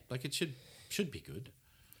 Yeah. Like it should be good.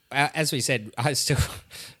 as we said, I still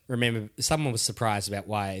remember someone was surprised about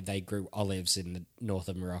why they grew olives in the north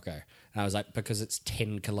of Morocco. And I was like, because it's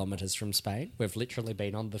 10 kilometres from Spain. We've literally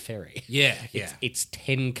been on the ferry. Yeah. It's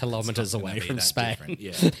 10 kilometres It's not away gonna be from that Spain. different,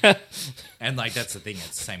 Yeah. And like that's the thing.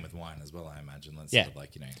 It's the same with wine as well. I imagine. That's Yeah. sort of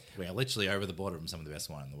like we are literally over the border from some of the best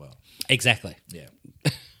wine in the world. Exactly. Yeah.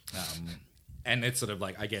 And it's sort of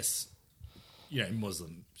like I guess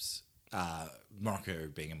Muslims. Morocco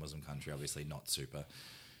being a Muslim country, obviously not super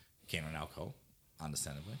keen on alcohol,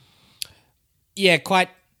 understandably. Yeah, quite.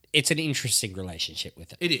 It's an interesting relationship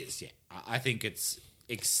with it. It is, yeah. I think it's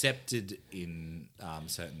accepted in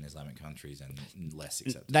certain Islamic countries and less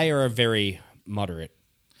accepted. They are a very moderate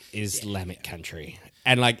Islamic country.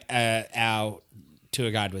 And like our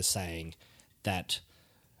tour guide was saying that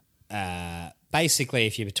basically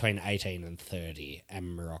if you're between 18 and 30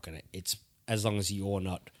 and Moroccan, it's as long as you're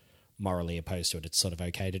not morally opposed to it, it's sort of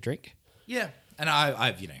okay to drink. Yeah. And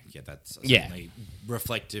I've that's certainly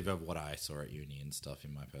reflective of what I saw at uni and stuff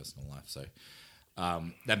in my personal life. So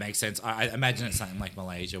that makes sense. I imagine it's something like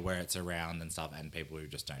Malaysia where it's around and stuff, and people who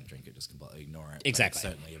just don't drink it just completely ignore it. Exactly.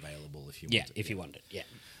 But it's certainly available if you want it. If you want it, yeah.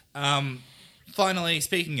 Finally,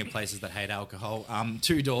 speaking of places that hate alcohol,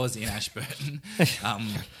 Two Doors in Ashburton,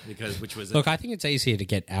 which was Look, I think it's easier to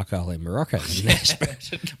get alcohol in Morocco than in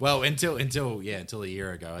Ashburton. well until a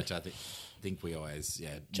year ago, which I think we always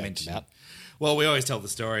mentioned about. Well, we always tell the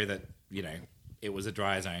story that it was a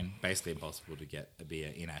dry zone, basically impossible to get a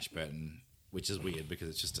beer in Ashburton, which is weird because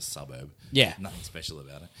it's just a suburb. Yeah. Nothing special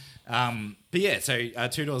about it. But yeah, so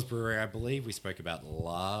Two Doors Brewery, I believe we spoke about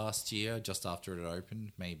last year, just after it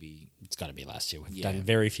opened, maybe. It's got to be last year. We've done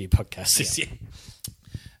very few podcasts this year.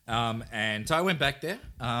 And so I went back there,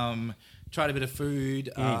 tried a bit of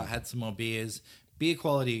food, had some more beers. Beer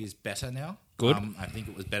quality is better now. Good. I think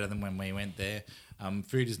it was better than when we went there.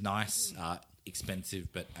 Food is nice, expensive,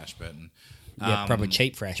 but Ashburton. Yeah, probably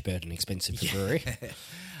cheap for Ashburton, expensive for brewery.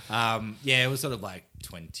 It was sort of like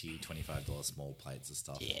 $20, $25 small plates of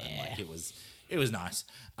stuff. Yeah. And like it was nice.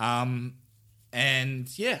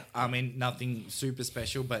 Nothing super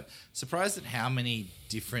special, but surprised at how many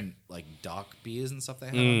different like dark beers and stuff they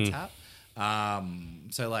had on tap.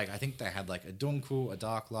 So like I think they had like a Dunkel, a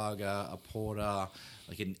dark lager, a porter,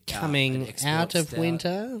 like an Coming export out of stout.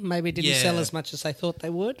 winter, maybe didn't sell as much as they thought they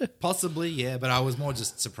would. Possibly, yeah, but I was more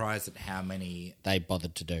just surprised at how many They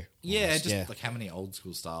bothered to do. Yeah, like how many old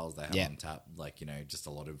school styles they have on tap. Like, just a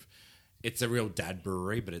lot of. It's a real dad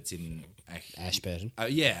brewery, but it's in Ashburton.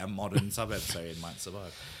 A modern suburb, so it might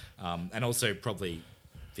survive. And also probably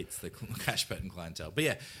fits the Ashburton clientele. But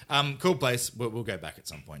yeah, cool place. We'll go back at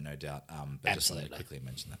some point, no doubt. But Absolutely. Just quickly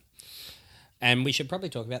mention that. And we should probably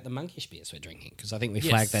talk about the monkish beers we're drinking, because I think we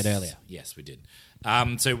flagged that earlier. Yes, we did.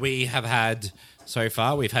 So we have had, so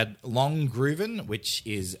far, we've had Long Grooven, which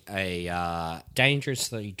is a...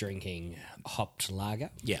 dangerously drinking hopped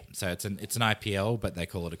lager. Yeah, so it's an IPL, but they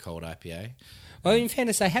call it a cold IPA. Well, in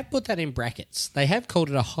fairness, they have put that in brackets. They have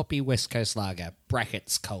called it a hoppy West Coast lager,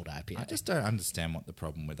 brackets cold IPA. I just don't understand what the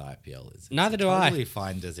problem with IPL is. Neither do I. I. Totally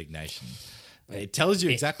fine designation. It tells you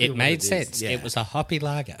exactly it what made it is. sense. Yeah. It was a hoppy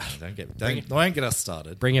lager. Don't get us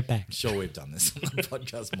started. Bring it back. I'm sure we've done this on the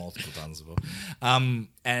podcast multiple times before.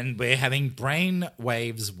 And we're having Brain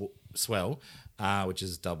Waves Swell, which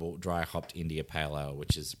is double dry hopped India Pale Ale,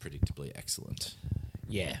 which is predictably excellent.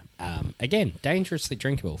 Yeah. Again, dangerously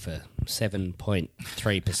drinkable for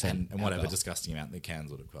 7.3%. And whatever disgusting amount the cans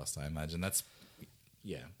would have cost, I imagine. That's,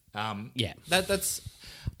 yeah. Yeah. That's,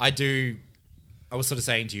 I was sort of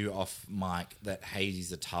saying to you off mic that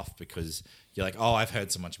hazies are tough because you're like, oh, I've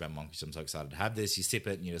heard so much about Monkish. I'm so excited to have this. You sip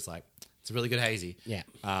it and you're just like, it's a really good hazy. Yeah.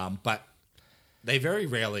 But they very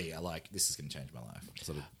rarely are like, this is going to change my life.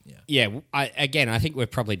 Sort of, yeah. Yeah. I think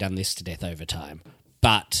we've probably done this to death over time,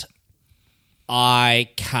 but I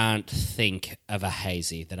can't think of a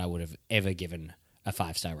hazy that I would have ever given a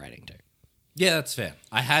 5-star rating to. Yeah, that's fair.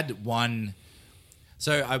 I had one.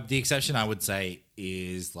 So the exception I would say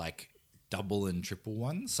is like double and triple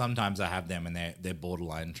ones. Sometimes I have them and they're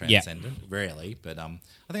borderline transcendent. Rarely, but I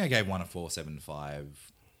think I gave one a 4.75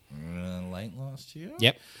 late last year.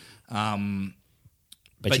 Yep.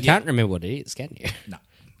 But you can't remember what it is, can you? No,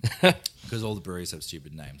 because all the breweries have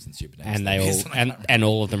stupid names and stupid names, And they all and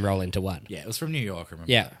all of them roll into one. Yeah, it was from New York. I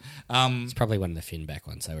remember. Yeah. that. It's probably one of the Finback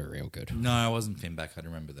ones. They were real good. No, it wasn't Finback. I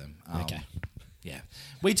remember them. Okay. Yeah,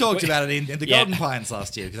 we talked about it in the Golden Pines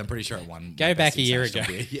last year because I'm pretty sure it won. Go back a year ago.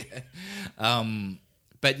 Beer. Yeah.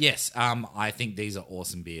 But yes, I think these are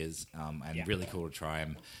awesome beers and really cool to try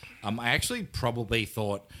them. I actually probably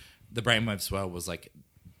thought the Brainwave Swell was like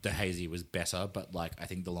the hazy was better, but like I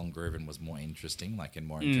think the Long Grooven was more interesting, like and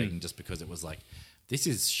more intriguing, just because it was like this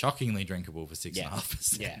is shockingly drinkable for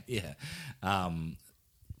 6.5%. Yeah. Yeah.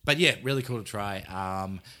 But yeah, really cool to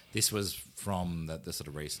try. This was from the sort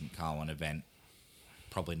of recent Carwin event.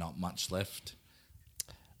 Probably not much left.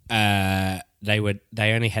 They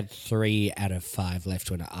only had 3 out of 5 left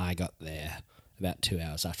when I got there about 2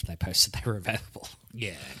 hours after they posted they were available.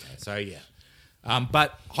 Yeah. Okay. So yeah.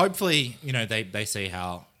 But hopefully, they see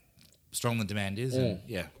how strong the demand is, and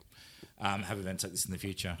have events like this in the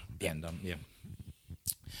future. Yeah. And yeah.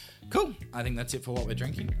 Cool. I think that's it for what we're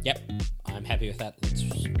drinking. Yep, I'm happy with that. Let's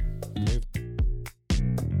move.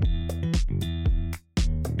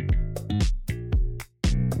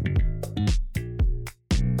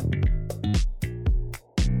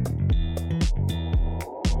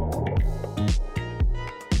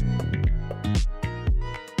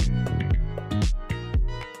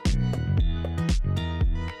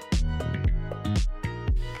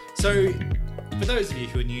 So, for those of you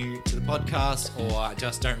who are new to the podcast or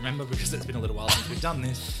just don't remember because it's been a little while since we've done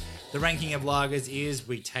this, the ranking of lagers is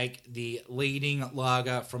we take the leading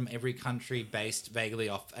lager from every country based vaguely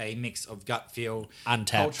off a mix of gut feel,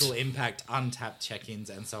 Untapped. cultural impact, untapped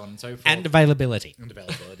check-ins, and so on and so forth. And availability. And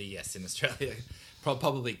availability, yes, in Australia.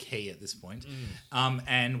 Probably key at this point.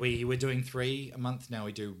 And we were doing 3 a month. Now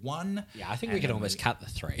we do 1. Yeah, I think we can almost cut the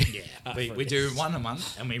 3. Yeah, we do 1 a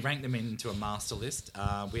month, and we rank them into a master list.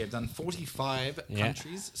 We have done 45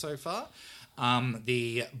 countries so far.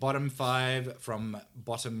 The bottom 5 from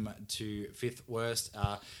bottom to 5th worst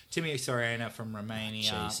are Timmy Soriana from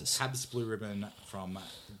Romania, Jesus. Habs Blue Ribbon from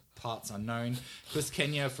parts unknown,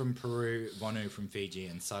 Cusqueña from Peru, Vonu from Fiji,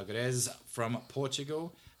 and Sagres from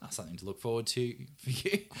Portugal. Something to look forward to for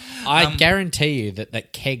you. I guarantee you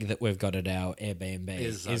that keg that we've got at our Airbnb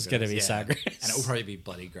is going to be Sagres. And it will probably be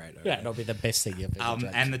bloody great. Yeah, it'll be the best thing you've ever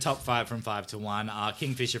drank. And the top 5 from 5 to 1 are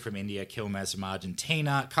Kingfisher from India, Quilmes from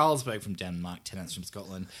Argentina, Carlsberg from Denmark, Tennent's from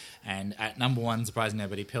Scotland, and at number 1, surprising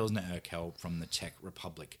nobody, Pilsner Urquell from the Czech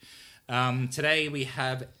Republic. Today we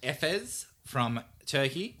have Efes from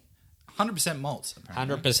Turkey, 100% malt,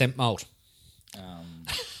 apparently. 100% malt.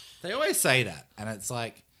 They always say that, and it's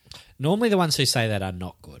like... Normally the ones who say that are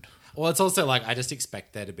not good. Well, it's also like, I just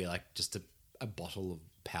expect there to be like just a bottle of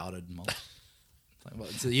powdered malt.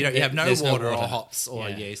 So you have no water or hops or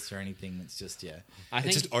yeast or anything. It's just,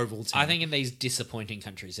 it's just Ovaltine. I think in these disappointing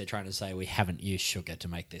countries, they're trying to say we haven't used sugar to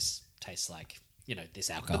make this taste like, this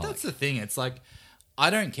alcohol. But that's the thing. It's like, I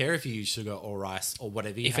don't care if you use sugar or rice or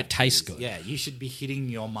whatever you if have it tastes to use. good. Yeah, you should be hitting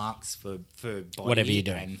your marks for body whatever you're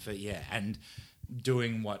doing. And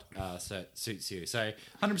doing what suits you. So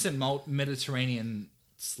 100% malt, Mediterranean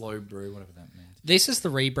slow brew, whatever that means. This is the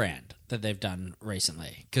rebrand that they've done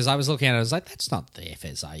recently. Because I was looking at it, I was like, that's not the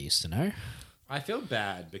Efes I used to know. I feel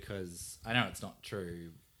bad because I know it's not true.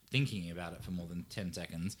 Thinking about it for more than 10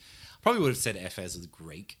 seconds, probably would have said Efes was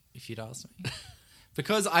Greek if you'd asked me.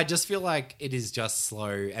 Because I just feel like it is just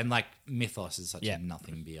slow, and like Mythos is such a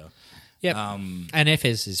nothing beer. Yep. And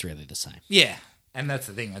Efes is really the same. Yeah. And that's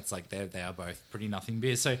the thing. It's like they are both pretty nothing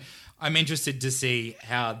beers. So I'm interested to see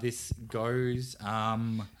how this goes.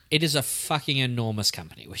 It is a fucking enormous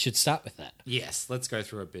company. We should start with that. Yes, let's go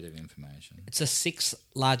through a bit of information. It's the 6th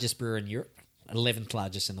largest brewer in Europe, 11th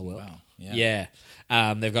largest in the world. Wow. Yeah.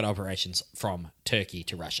 They've got operations from Turkey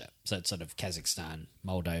to Russia. So it's sort of Kazakhstan,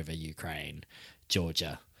 Moldova, Ukraine,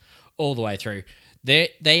 Georgia, all the way through.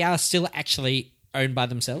 They are still actually owned by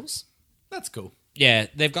themselves. That's cool. Yeah,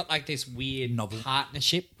 they've got like this weird Novel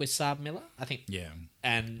partnership with Saab Miller, I think. Yeah.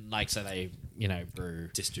 And like, so they, brew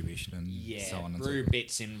distribution and so on and so brew forth.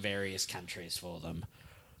 bits in various countries for them.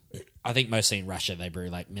 I think mostly in Russia they brew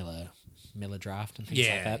like Miller Draft and things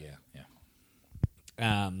like that.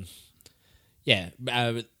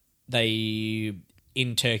 They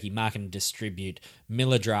in Turkey market and distribute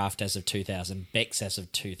Miller Draft as of 2000, Beck's as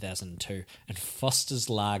of 2002, and Foster's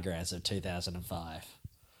Lager as of 2005.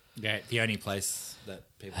 Yeah, the only place that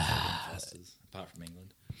people have Foster's, apart from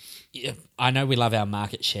England. Yeah, I know we love our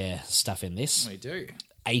market share stuff in this. We do.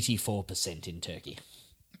 84% in Turkey.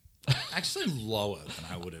 Actually lower than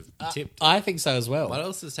I would have tipped. I think so as well. What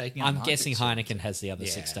else is taking? I'm guessing Heineken has the other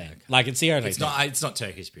 16. Okay. Like it's the only. It's not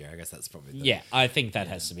Turkish beer. I guess that's probably. I think that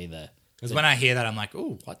has to be the. Because when I hear that, I'm like,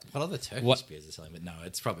 oh, what other Turkish beers are selling? But no,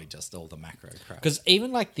 it's probably just all the macro crap. Because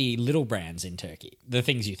even like the little brands in Turkey, the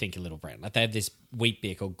things you think are little brand, like they have this wheat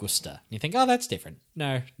beer called Gusta. You think, oh, that's different.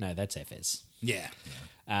 No, that's Efes. Yeah.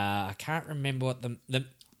 I can't remember what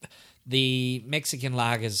the Mexican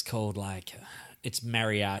lager is called. Like it's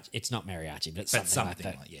mariachi. It's not mariachi, but it's something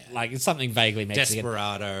like that. Like it's something vaguely Mexican.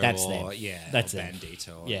 Desperado. That's or, them. That's them.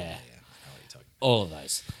 Bandito. Yeah. I know what you're talking all of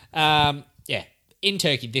those. In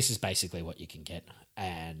Turkey, this is basically what you can get.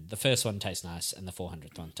 and the first one tastes nice, and the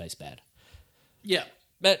 400th one tastes bad. Yeah.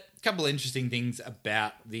 But A couple of interesting things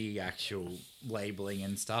about the actual labeling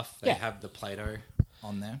and stuff. They Yeah. have the Plato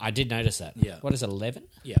on there. I did notice that. Yeah. What is it, 11?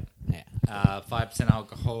 Yeah. Yeah. 5%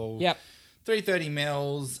 alcohol. Yep. 330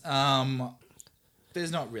 mils.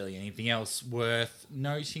 There's not really anything else worth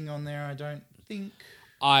noting on there, I don't think.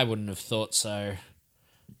 I wouldn't have thought so.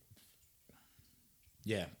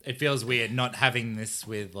 Yeah, it feels weird not having this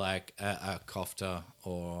with like a kofta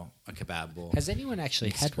or a kebab. Or Has anyone actually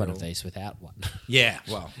had one of grill. these without one? yeah,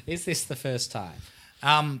 well, Is this the first time?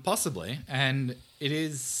 possibly, and it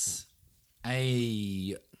is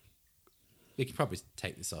a. We could probably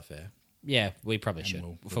take this off air. Yeah, we probably And should.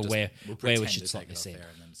 we'll For just- where we'll we pretend should to slot take it this off in. air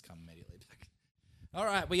and then just come immediately back. All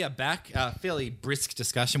right, we are back. Fairly brisk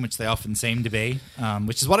discussion, which they often seem to be,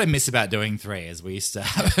 which is what I miss about doing 3, as we used to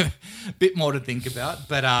have a bit more to think about.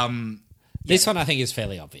 But This one I think is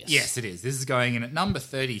fairly obvious. yes, it is. This is going in at number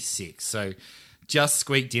 36, so just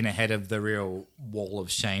squeaked in ahead of the real wall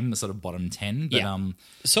of shame, the sort of bottom 10. But Yeah.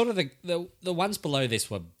 Sort of the ones below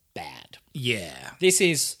this were bad. yeah, This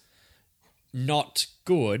is not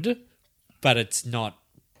good, but it's not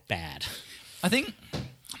bad. I think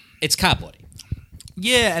It's cardboardy.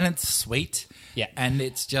 yeah, and it's sweet. Yeah. and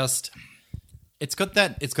it's just. It's got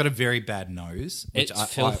a very bad nose. Which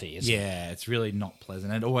It's filthy, isn't it? Yeah, it's really not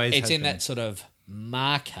pleasant. It always It's has in been. that sort of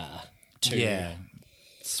marker to Yeah.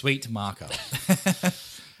 Sweet marker.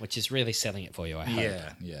 which is really selling it for you, I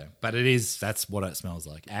hope. yeah. But it is, that's what it smells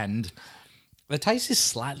like. And The taste is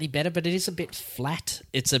slightly better, but it is a bit flat.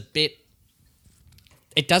 It's a bit...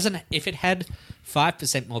 It doesn't... If it had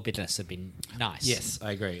 5% more bitterness, it'd be nice. yes,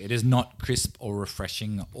 I agree. It is not crisp or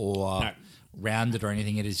refreshing or No. rounded or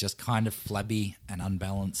anything. It is just kind of flabby and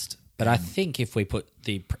unbalanced. But I think if we put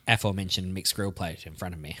the aforementioned mixed grill plate in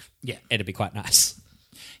front of me, Yeah. it'd be quite nice.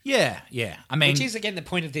 Yeah. I mean, Which is, again, the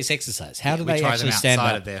point of this exercise. How do we they try them actually stand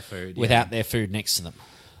outside up of their food, yeah. without their food next to them?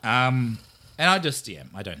 and I don't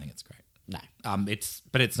think it's great. No.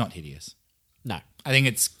 But it's not hideous. No. I think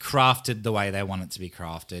it's crafted the way they want it to be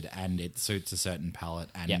crafted, and it suits a certain palate,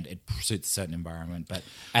 and Yeah. it suits a certain environment. But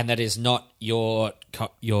And that is not your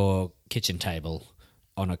kitchen table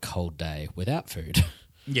on a cold day without food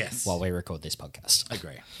yes, while we record this podcast.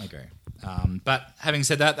 Agree. But having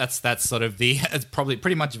said that, that's sort of it's probably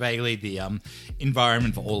pretty much vaguely the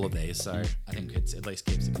environment for all of these. So I think it's at least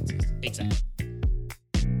keeps it consistent. Exactly.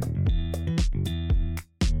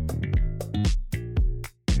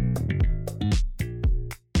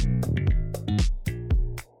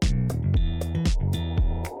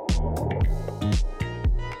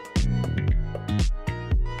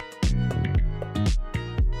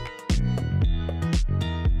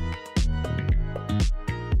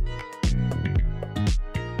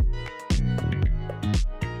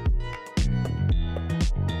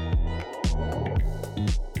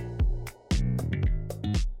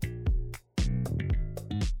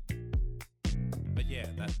 But yeah,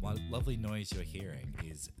 that lovely noise you're hearing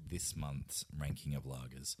is this month's ranking of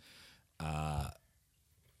lagers.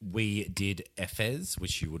 We did Efes,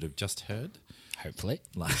 which you would have just heard. Hopefully.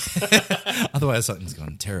 Otherwise, something's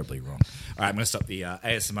gone terribly wrong. All right, I'm going to stop the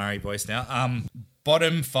ASMR voice now.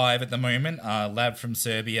 Bottom 5 at the moment are Lab from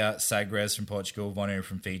Serbia, Sagres from Portugal, Vonu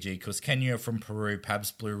from Fiji, Cusqueña from Peru,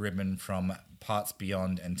 Pabst Blue Ribbon from Parts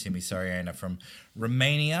Beyond, and Timmy Soriana from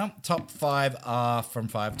Romania. Top 5 are from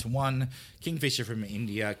 5 to 1. Kingfisher from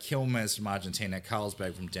India, Quilmes from Argentina,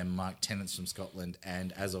 Carlsberg from Denmark, Tennent's from Scotland,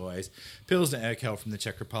 and as always, Pilsner Urquell from the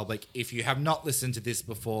Czech Republic. If you have not listened to this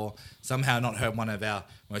before, somehow not heard one of our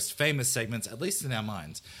most famous segments, at least in our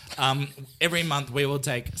minds, every month we will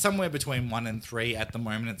take somewhere between 1 and 3. At the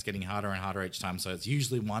moment, it's getting harder and harder each time, so it's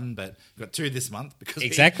usually 1, but we've got 2 this month because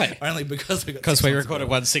Exactly. only because we got Because 6 we months recorded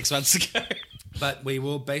ago. one 6 months ago. But we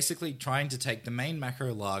will basically trying to take the main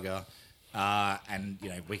macro lager, and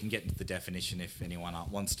we can get into the definition if anyone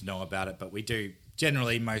wants to know about it. But we do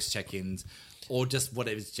generally most check-ins, or just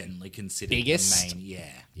whatever is generally considered Biggest? the main.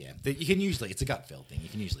 Yeah. You can usually, it's a gut feel thing. You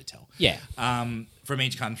can usually tell. Yeah. From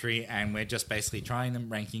each country, and we're just basically trying them,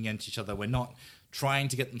 ranking against each other. We're not trying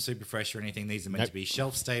to get them super fresh or anything. These are meant Nope. to be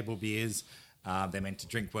shelf-stable beers. They're meant to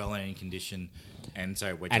drink well in any condition, and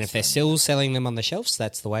so we're. And if they're still selling them on the shelves,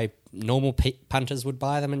 that's the way normal punters would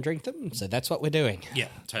buy them and drink them. So that's what we're doing. Yeah,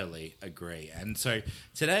 totally agree. And so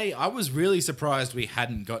today I was really surprised we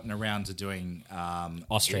hadn't gotten around to doing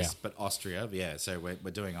Austria. this, but Austria, yeah. So we're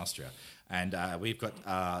doing Austria, and we've got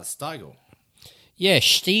Stiegel. Yeah,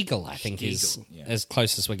 Stiegel, I think, is Stiegel, yeah. as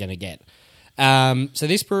close as we're going to get. So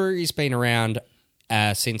this brewery's been around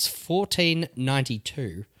since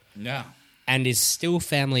 1492 Yeah, and is still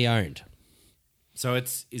family owned. So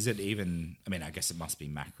is it even? I mean, I guess it must be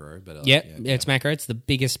macro, but Yeah, it's macro. It's the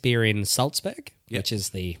biggest beer in Salzburg, Yep. which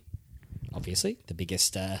is obviously the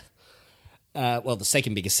biggest, the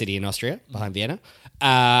second biggest city in Austria behind Vienna.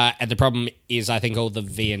 And the problem is, I think all the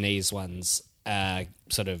Viennese ones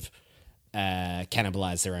sort of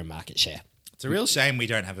cannibalize their own market share. It's a real shame we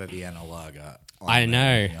don't have a Vienna lager. I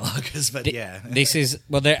know. Lagers, but yeah.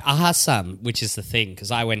 There are some, which is the thing,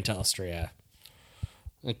 because I went to Austria.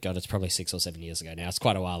 Oh God, it's probably 6 or 7 years ago now. It's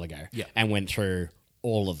quite a while ago. Yeah. And went through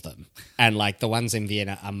all of them. And like the ones in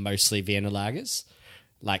Vienna are mostly Vienna lagers.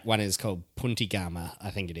 Like one is called Puntigama,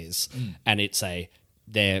 I think it is. And it's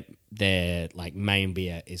their like main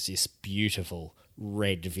beer is this beautiful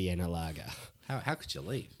red Vienna lager. How could you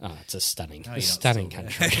leave? Oh, it's a stunning you're not stunning still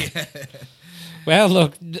country. Well,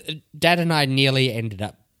 look, Dad and I nearly ended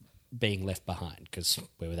up being left behind because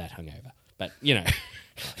we were that hungover. But, you know.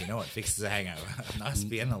 You know what fixes a hangover? A nice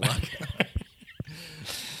Vienna lager.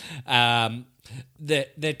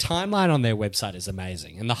 The timeline on their website is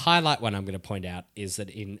amazing. And the highlight one I'm going to point out is that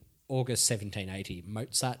in August 1780,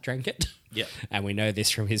 Mozart drank it. Yep. And we know this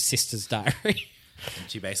from his sister's diary. And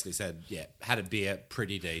she basically said, yeah, had a beer,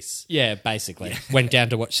 pretty decent. Yeah, basically. Yeah. Went down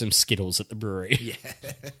to watch some Skittles at the brewery. Yeah.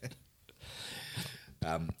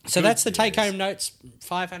 So that's the take-home notes.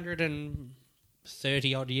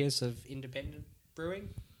 530 odd years of independent brewing.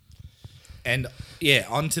 And yeah,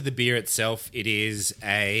 onto the beer itself. It is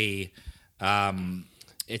a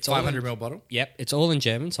it's 500ml bottle. Yep, it's all in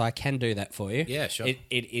German, so I can do that for you. Yeah, sure. It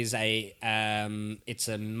is it's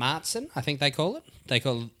a Marzen, I think they call it. They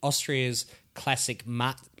call it Austria's classic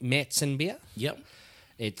Märzen beer. Yep.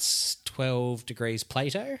 It's 12 degrees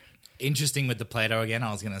Plato. Interesting with the Plato again.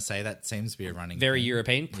 I was going to say that seems to be a running Very thing.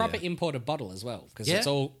 European. Proper imported bottle as well, because it's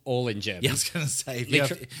all in German. Yeah, I was going to say,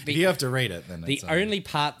 if you have to read it, then the it's only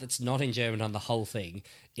part that's not in German on the whole thing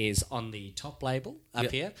is on the top label up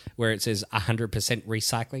here, where it says 100%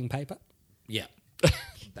 recycling paper. Yeah.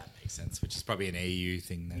 That makes sense, which is probably an EU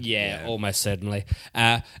thing then. Yeah, almost certainly.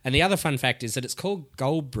 And the other fun fact is that it's called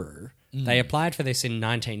Gold Brew. They applied for this in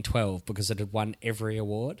 1912 because it had won every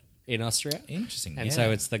award in Austria. Interesting. And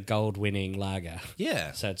so it's the gold winning lager.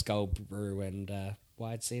 Yeah. So it's Gold Brew and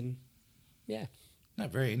Weizen. Yeah. No,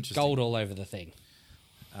 very interesting. Gold all over the thing.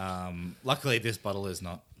 Luckily, this bottle is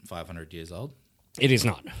not 500 years old. It is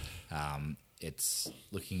not. It's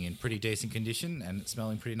looking in pretty decent condition and it's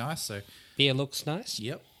smelling pretty nice. So, beer looks nice.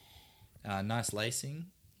 Yep. Nice lacing.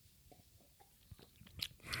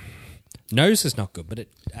 Nose is not good, but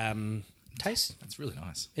it tastes. That's really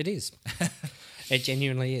nice. It is. It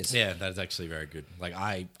genuinely is. Yeah, that is actually very good. Like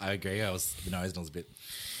I agree. The nose was a bit.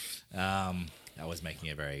 I was making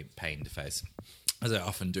a very pained face, as I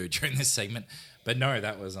often do during this segment. But no,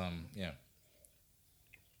 that was yeah.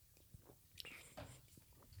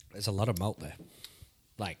 There's a lot of malt there.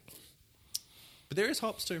 But there is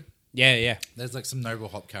hops too. Yeah. There's like some noble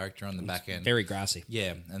hop character on the back end. Very grassy.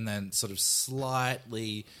 Yeah, and then sort of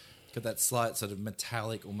slightly got that slight sort of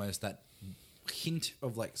metallic, almost that hint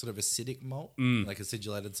of like sort of acidic malt, like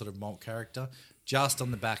acidulated sort of malt character, just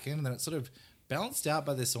on the back end. And then it's sort of balanced out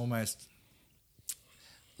by this almost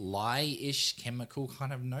lye-ish chemical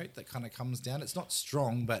kind of note that kind of comes down. It's not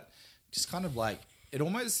strong, but just kind of like it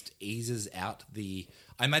almost eases out the.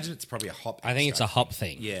 I imagine it's probably a hop. I think it's a hop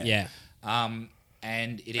thing. Yeah.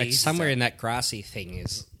 And it is somewhere in that grassy thing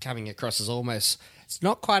is coming across as almost. It's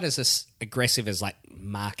not quite as aggressive as like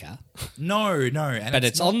Marker. No, and but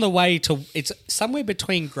it's on the way to. It's somewhere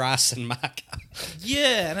between grass and Marker.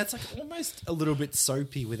 Yeah, and it's like almost a little bit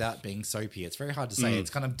soapy without being soapy. It's very hard to say.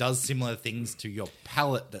 It kind of does similar things to your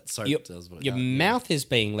palate that soap does. Your mouth is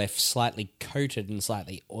being left slightly coated and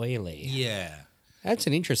slightly oily. Yeah. That's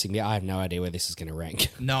an interesting. I have no idea where this is going to rank.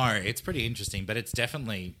 No, it's pretty interesting, but it's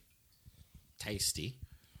definitely tasty.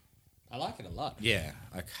 I like it a lot. Yeah,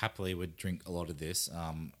 I happily would drink a lot of this,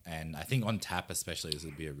 and I think on tap especially, this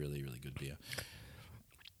would be a really, really good beer.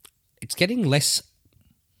 It's getting less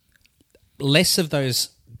of those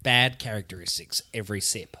bad characteristics every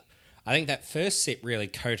sip. I think that first sip really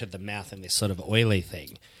coated the mouth in this sort of oily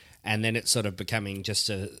thing, and then it's sort of becoming just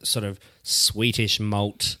a sort of sweetish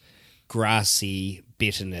malt, grassy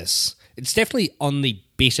bitterness. It's definitely on the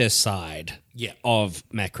bitter side of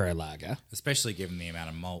macro lager. Especially given the amount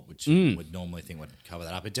of malt, which you would normally think would cover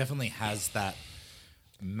that up. It definitely has that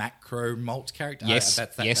macro malt character. Yes,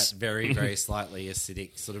 that very, very slightly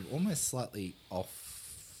acidic, sort of almost slightly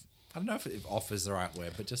off. I don't know if off is the right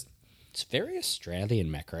word, but just... It's very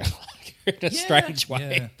Australian macro lager in a strange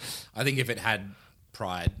way. Yeah. I think if it had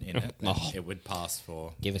pride in it, then it would pass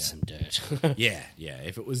for... Give us some dirt. Yeah.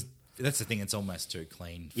 If it was that's the thing. It's almost too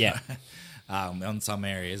clean. Yeah. On some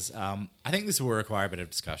areas. I think this will require a bit of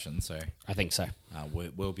discussion. So I think so.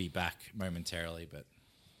 we'll be back momentarily, but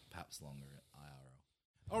perhaps longer at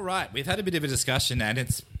IRL. All right, we've had a bit of a discussion, and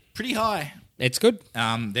it's pretty high. It's good.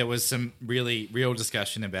 There was some really real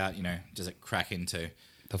discussion about, does it crack into...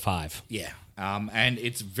 The 5. Yeah. And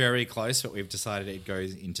it's very close, but we've decided it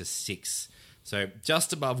goes into 6. So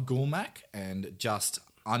just above Gulmak and just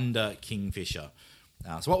under Kingfisher.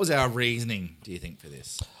 So what was our reasoning, do you think, for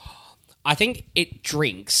this? I think it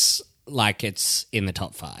drinks like it's in the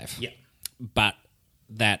top 5. Yeah. But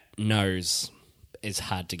that nose is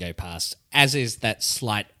hard to go past, as is that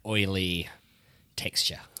slight oily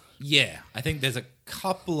texture. Yeah. I think there's a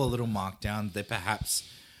couple of little markdowns. They're perhaps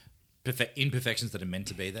imperfections that are meant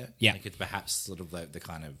to be there. Yeah. Like it's perhaps sort of the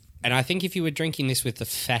kind of... And I think if you were drinking this with the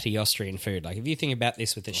fatty Austrian food, like if you think about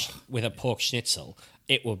this with with a pork schnitzel,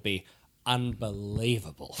 it would be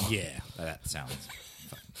unbelievable. Yeah, that sounds...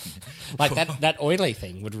 Like that oily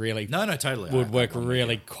thing would really... No, totally. Would work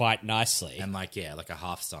really quite nicely. And like a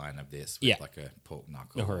half stein of this with like a pork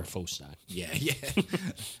knuckle. Or a full stein. Yeah.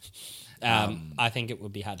 I think it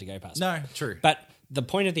would be hard to go past. No, true. But the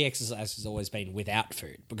point of the exercise has always been without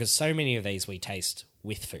food, because so many of these we taste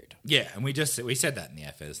with food. Yeah, and we said that in the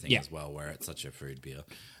FS thing as well, where it's such a food beer.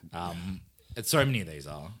 And so many of these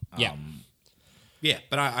are. Yeah,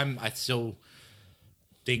 but I still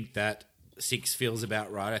think that 6 feels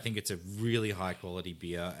about right. I think it's a really high quality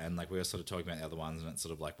beer, and like we were sort of talking about the other ones, and it's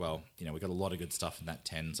sort of like, well, we've got a lot of good stuff in that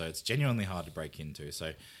 10, so it's genuinely hard to break into.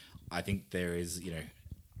 So I think there is,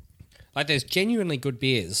 Like there's genuinely good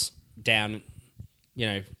beers down,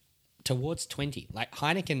 towards 20. Like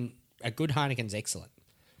Heineken, a good Heineken's excellent.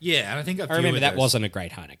 Yeah, and I think I remember that wasn't a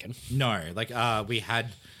great Heineken. No, like I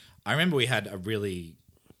remember we had a really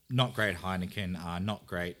not great Heineken, not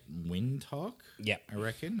great Windhoek. Yeah, I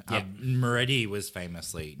reckon. Yeah. Moretti was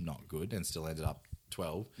famously not good and still ended up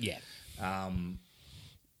 12. Yeah.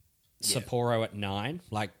 Sapporo at 9.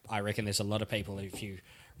 Like I reckon there's a lot of people that if you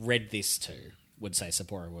read this to would say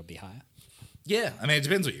Sapporo would be higher. Yeah, I mean it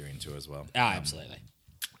depends what you're into as well. Oh, absolutely.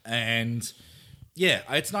 And yeah,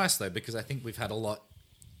 it's nice though because I think we've had a lot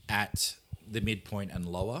at the midpoint and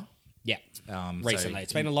lower. Yeah. Recently, so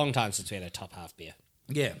it's been a long time since we had a top half beer.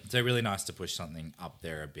 Yeah, so really nice to push something up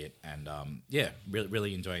there a bit, and really,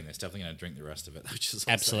 really enjoying this. Definitely going to drink the rest of it, which is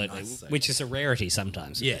also absolutely nice, so. Which is a rarity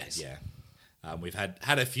sometimes. Yeah. We've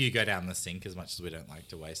had a few go down the sink as much as we don't like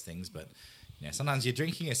to waste things, but sometimes you're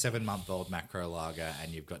drinking a 7-month-old macro lager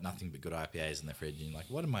and you've got nothing but good IPAs in the fridge, and you're like,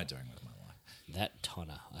 what am I doing with my life? That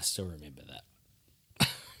Tonner, I still remember that.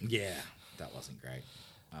 Yeah, that wasn't great.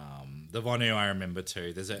 The Vonu I remember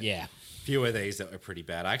too. There's a few of these that were pretty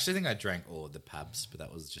bad. I actually think I drank all of the Pabs, but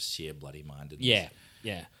that was just sheer bloody mindedness.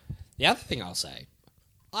 Yeah. The other thing I'll say,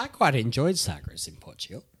 I quite enjoyed Sagres in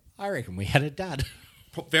Portugal. I reckon we had a dud.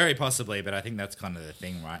 Very possibly, but I think that's kind of the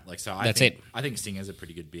thing, right? Like, so I think Singer's a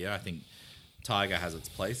pretty good beer. I think Tiger has its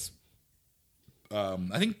place. I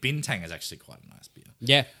think Bintang is actually quite a nice beer.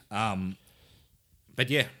 Yeah. But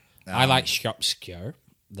yeah. I like Shopskio,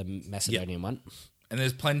 the Macedonian one. And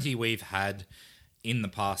there's plenty we've had in the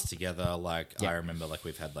past together. Like, I remember, like,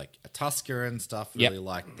 we've had, like, a Tusker and stuff, really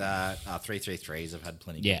like that. 333s have had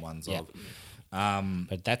plenty good ones of.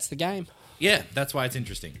 But that's the game. Yeah, that's why it's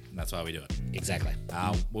interesting. That's why we do it. Exactly.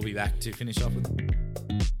 We'll be back to finish off with...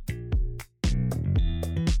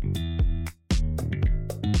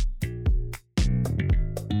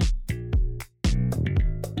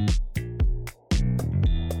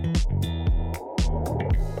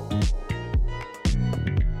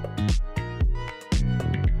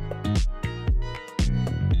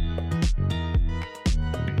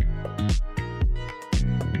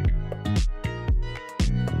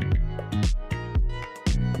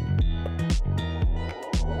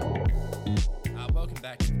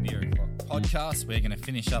 We're going to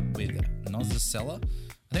finish up with Noz's Cellar.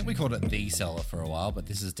 I think we called it The Cellar for a while, but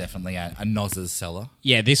this is definitely a Noz's Cellar.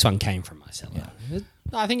 Yeah, this one came from my cellar. Yeah.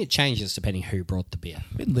 I think it changes depending who brought the beer.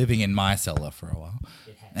 Been living in my cellar for a while.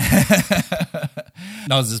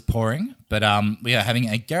 Noz is pouring, but we are having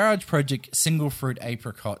a Garage Project Single Fruit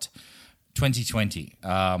Apricot 2020.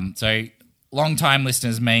 So long-time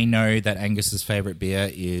listeners may know that Angus's favourite beer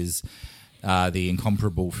is the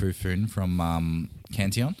incomparable Fufun from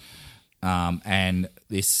Cantillon. And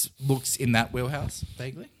this looks in that wheelhouse,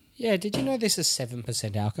 vaguely. Yeah, did you know this is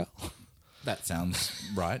 7% alcohol? That sounds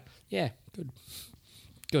right. Yeah,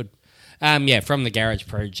 good. From the Garage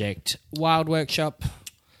Project Wild Workshop.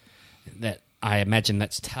 That I imagine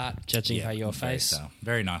that's tart, judging by your face. Sour.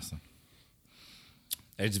 Very nice.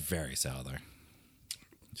 It's very sour, though.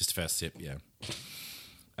 Just first sip, yeah.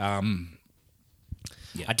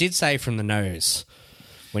 I did say from the nose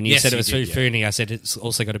when you Yes, said it you was did, yeah. Fufuni. I said it's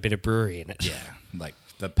also got a bit of brewery in it. Yeah, like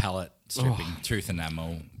the palate stripping, tooth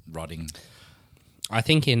enamel rotting. I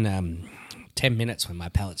think in 10 minutes when my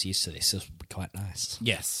palate's used to this will be quite nice.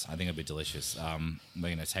 Yes, I think it'll be delicious. We're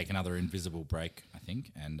going to take another invisible break, I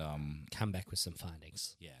think, and Come back with some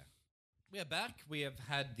findings. yeah. We are back. We have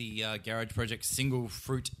had the Garage Project Single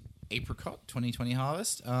Fruit Apricot 2020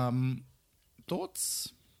 harvest.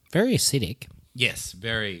 Thoughts? Very acidic. Yes,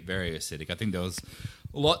 very, very acidic. I think there was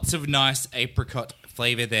lots of nice apricot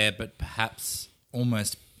flavour there, but perhaps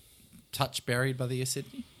almost touch buried by the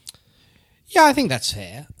acidity. Yeah, I think that's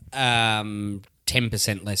fair.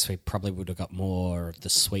 10% less, we probably would have got more of the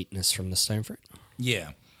sweetness from the stone fruit.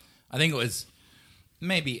 Yeah. I think it was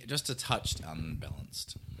maybe just a touch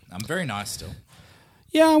unbalanced. Very nice still.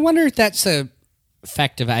 Yeah, I wonder if that's a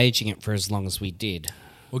fact of aging it for as long as we did.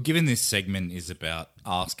 Well, given this segment is about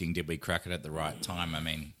asking, did we crack it at the right time? I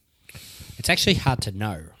mean, It's actually hard to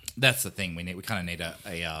know. that's the thing. We kind of need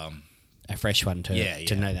a fresh one to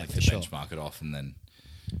know that like for to sure. benchmark it off, and then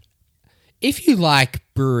If you like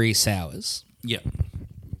brewery sours, yeah,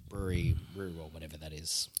 brewery or whatever that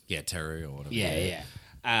is, terry or whatever.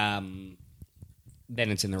 then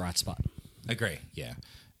it's in the right spot. Agree. Yeah,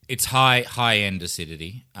 it's high end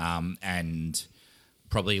acidity, and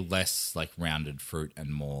probably less like rounded fruit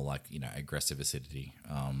and more like aggressive acidity.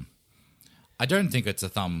 I don't think it's a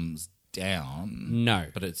thumbs down. No,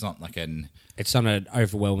 But it's not like an it's not an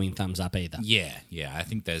overwhelming thumbs up either. yeah. I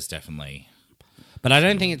think there's definitely But I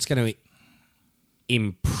don't think it's going to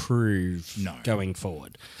improve No. going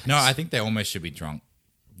forward. no. I think they almost should be drunk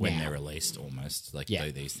when Yeah. they're released. Almost like Yeah.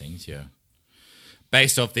 these things. Yeah.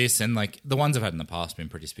 Based off this and like the ones I've had in the past have been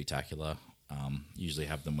pretty spectacular. Usually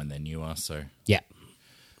have them when they're newer. So Yeah.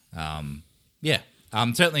 yeah,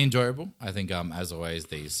 certainly enjoyable. I think as always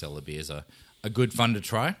these cellar beers are a good fun to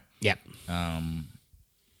try. Yeah.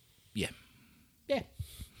 Yeah. Yeah.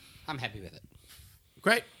 I'm happy with it.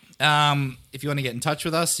 Great. If you want to get in touch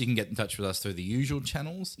with us, you can get in touch with us through the usual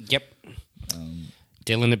channels. Yep.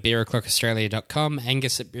 Dylan at beeroclockaustralia.com,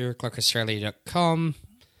 Angus at beeroclockaustralia.com,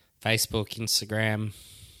 Facebook, Instagram,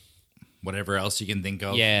 Whatever else you can think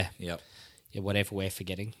of. Yeah. Yep. yeah, whatever we're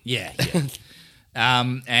forgetting. Yeah.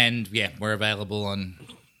 And yeah, we're available on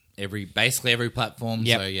basically every platform.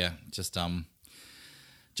 Yep. So yeah, just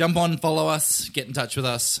jump on, follow us, get in touch with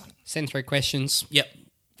us. Send 3 questions, Yep.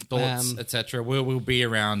 Thoughts, etc. We'll be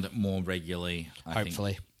around more regularly. I think.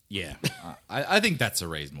 hopefully. Yeah. I think that's a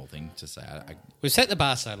reasonable thing to say. We've set the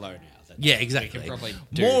bar so low now. That Yeah, exactly. We can probably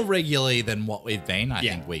do more regularly than what we've been. I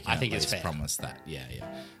Yeah, think we can I think at it's least fair. promise that.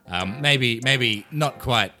 Yeah. Maybe not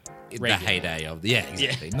quite in the Regular. heyday of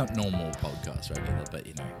exactly. Not normal podcast regular, but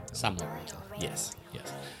somewhat regular. yes.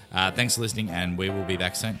 Thanks for listening, and we will be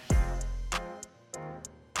back soon.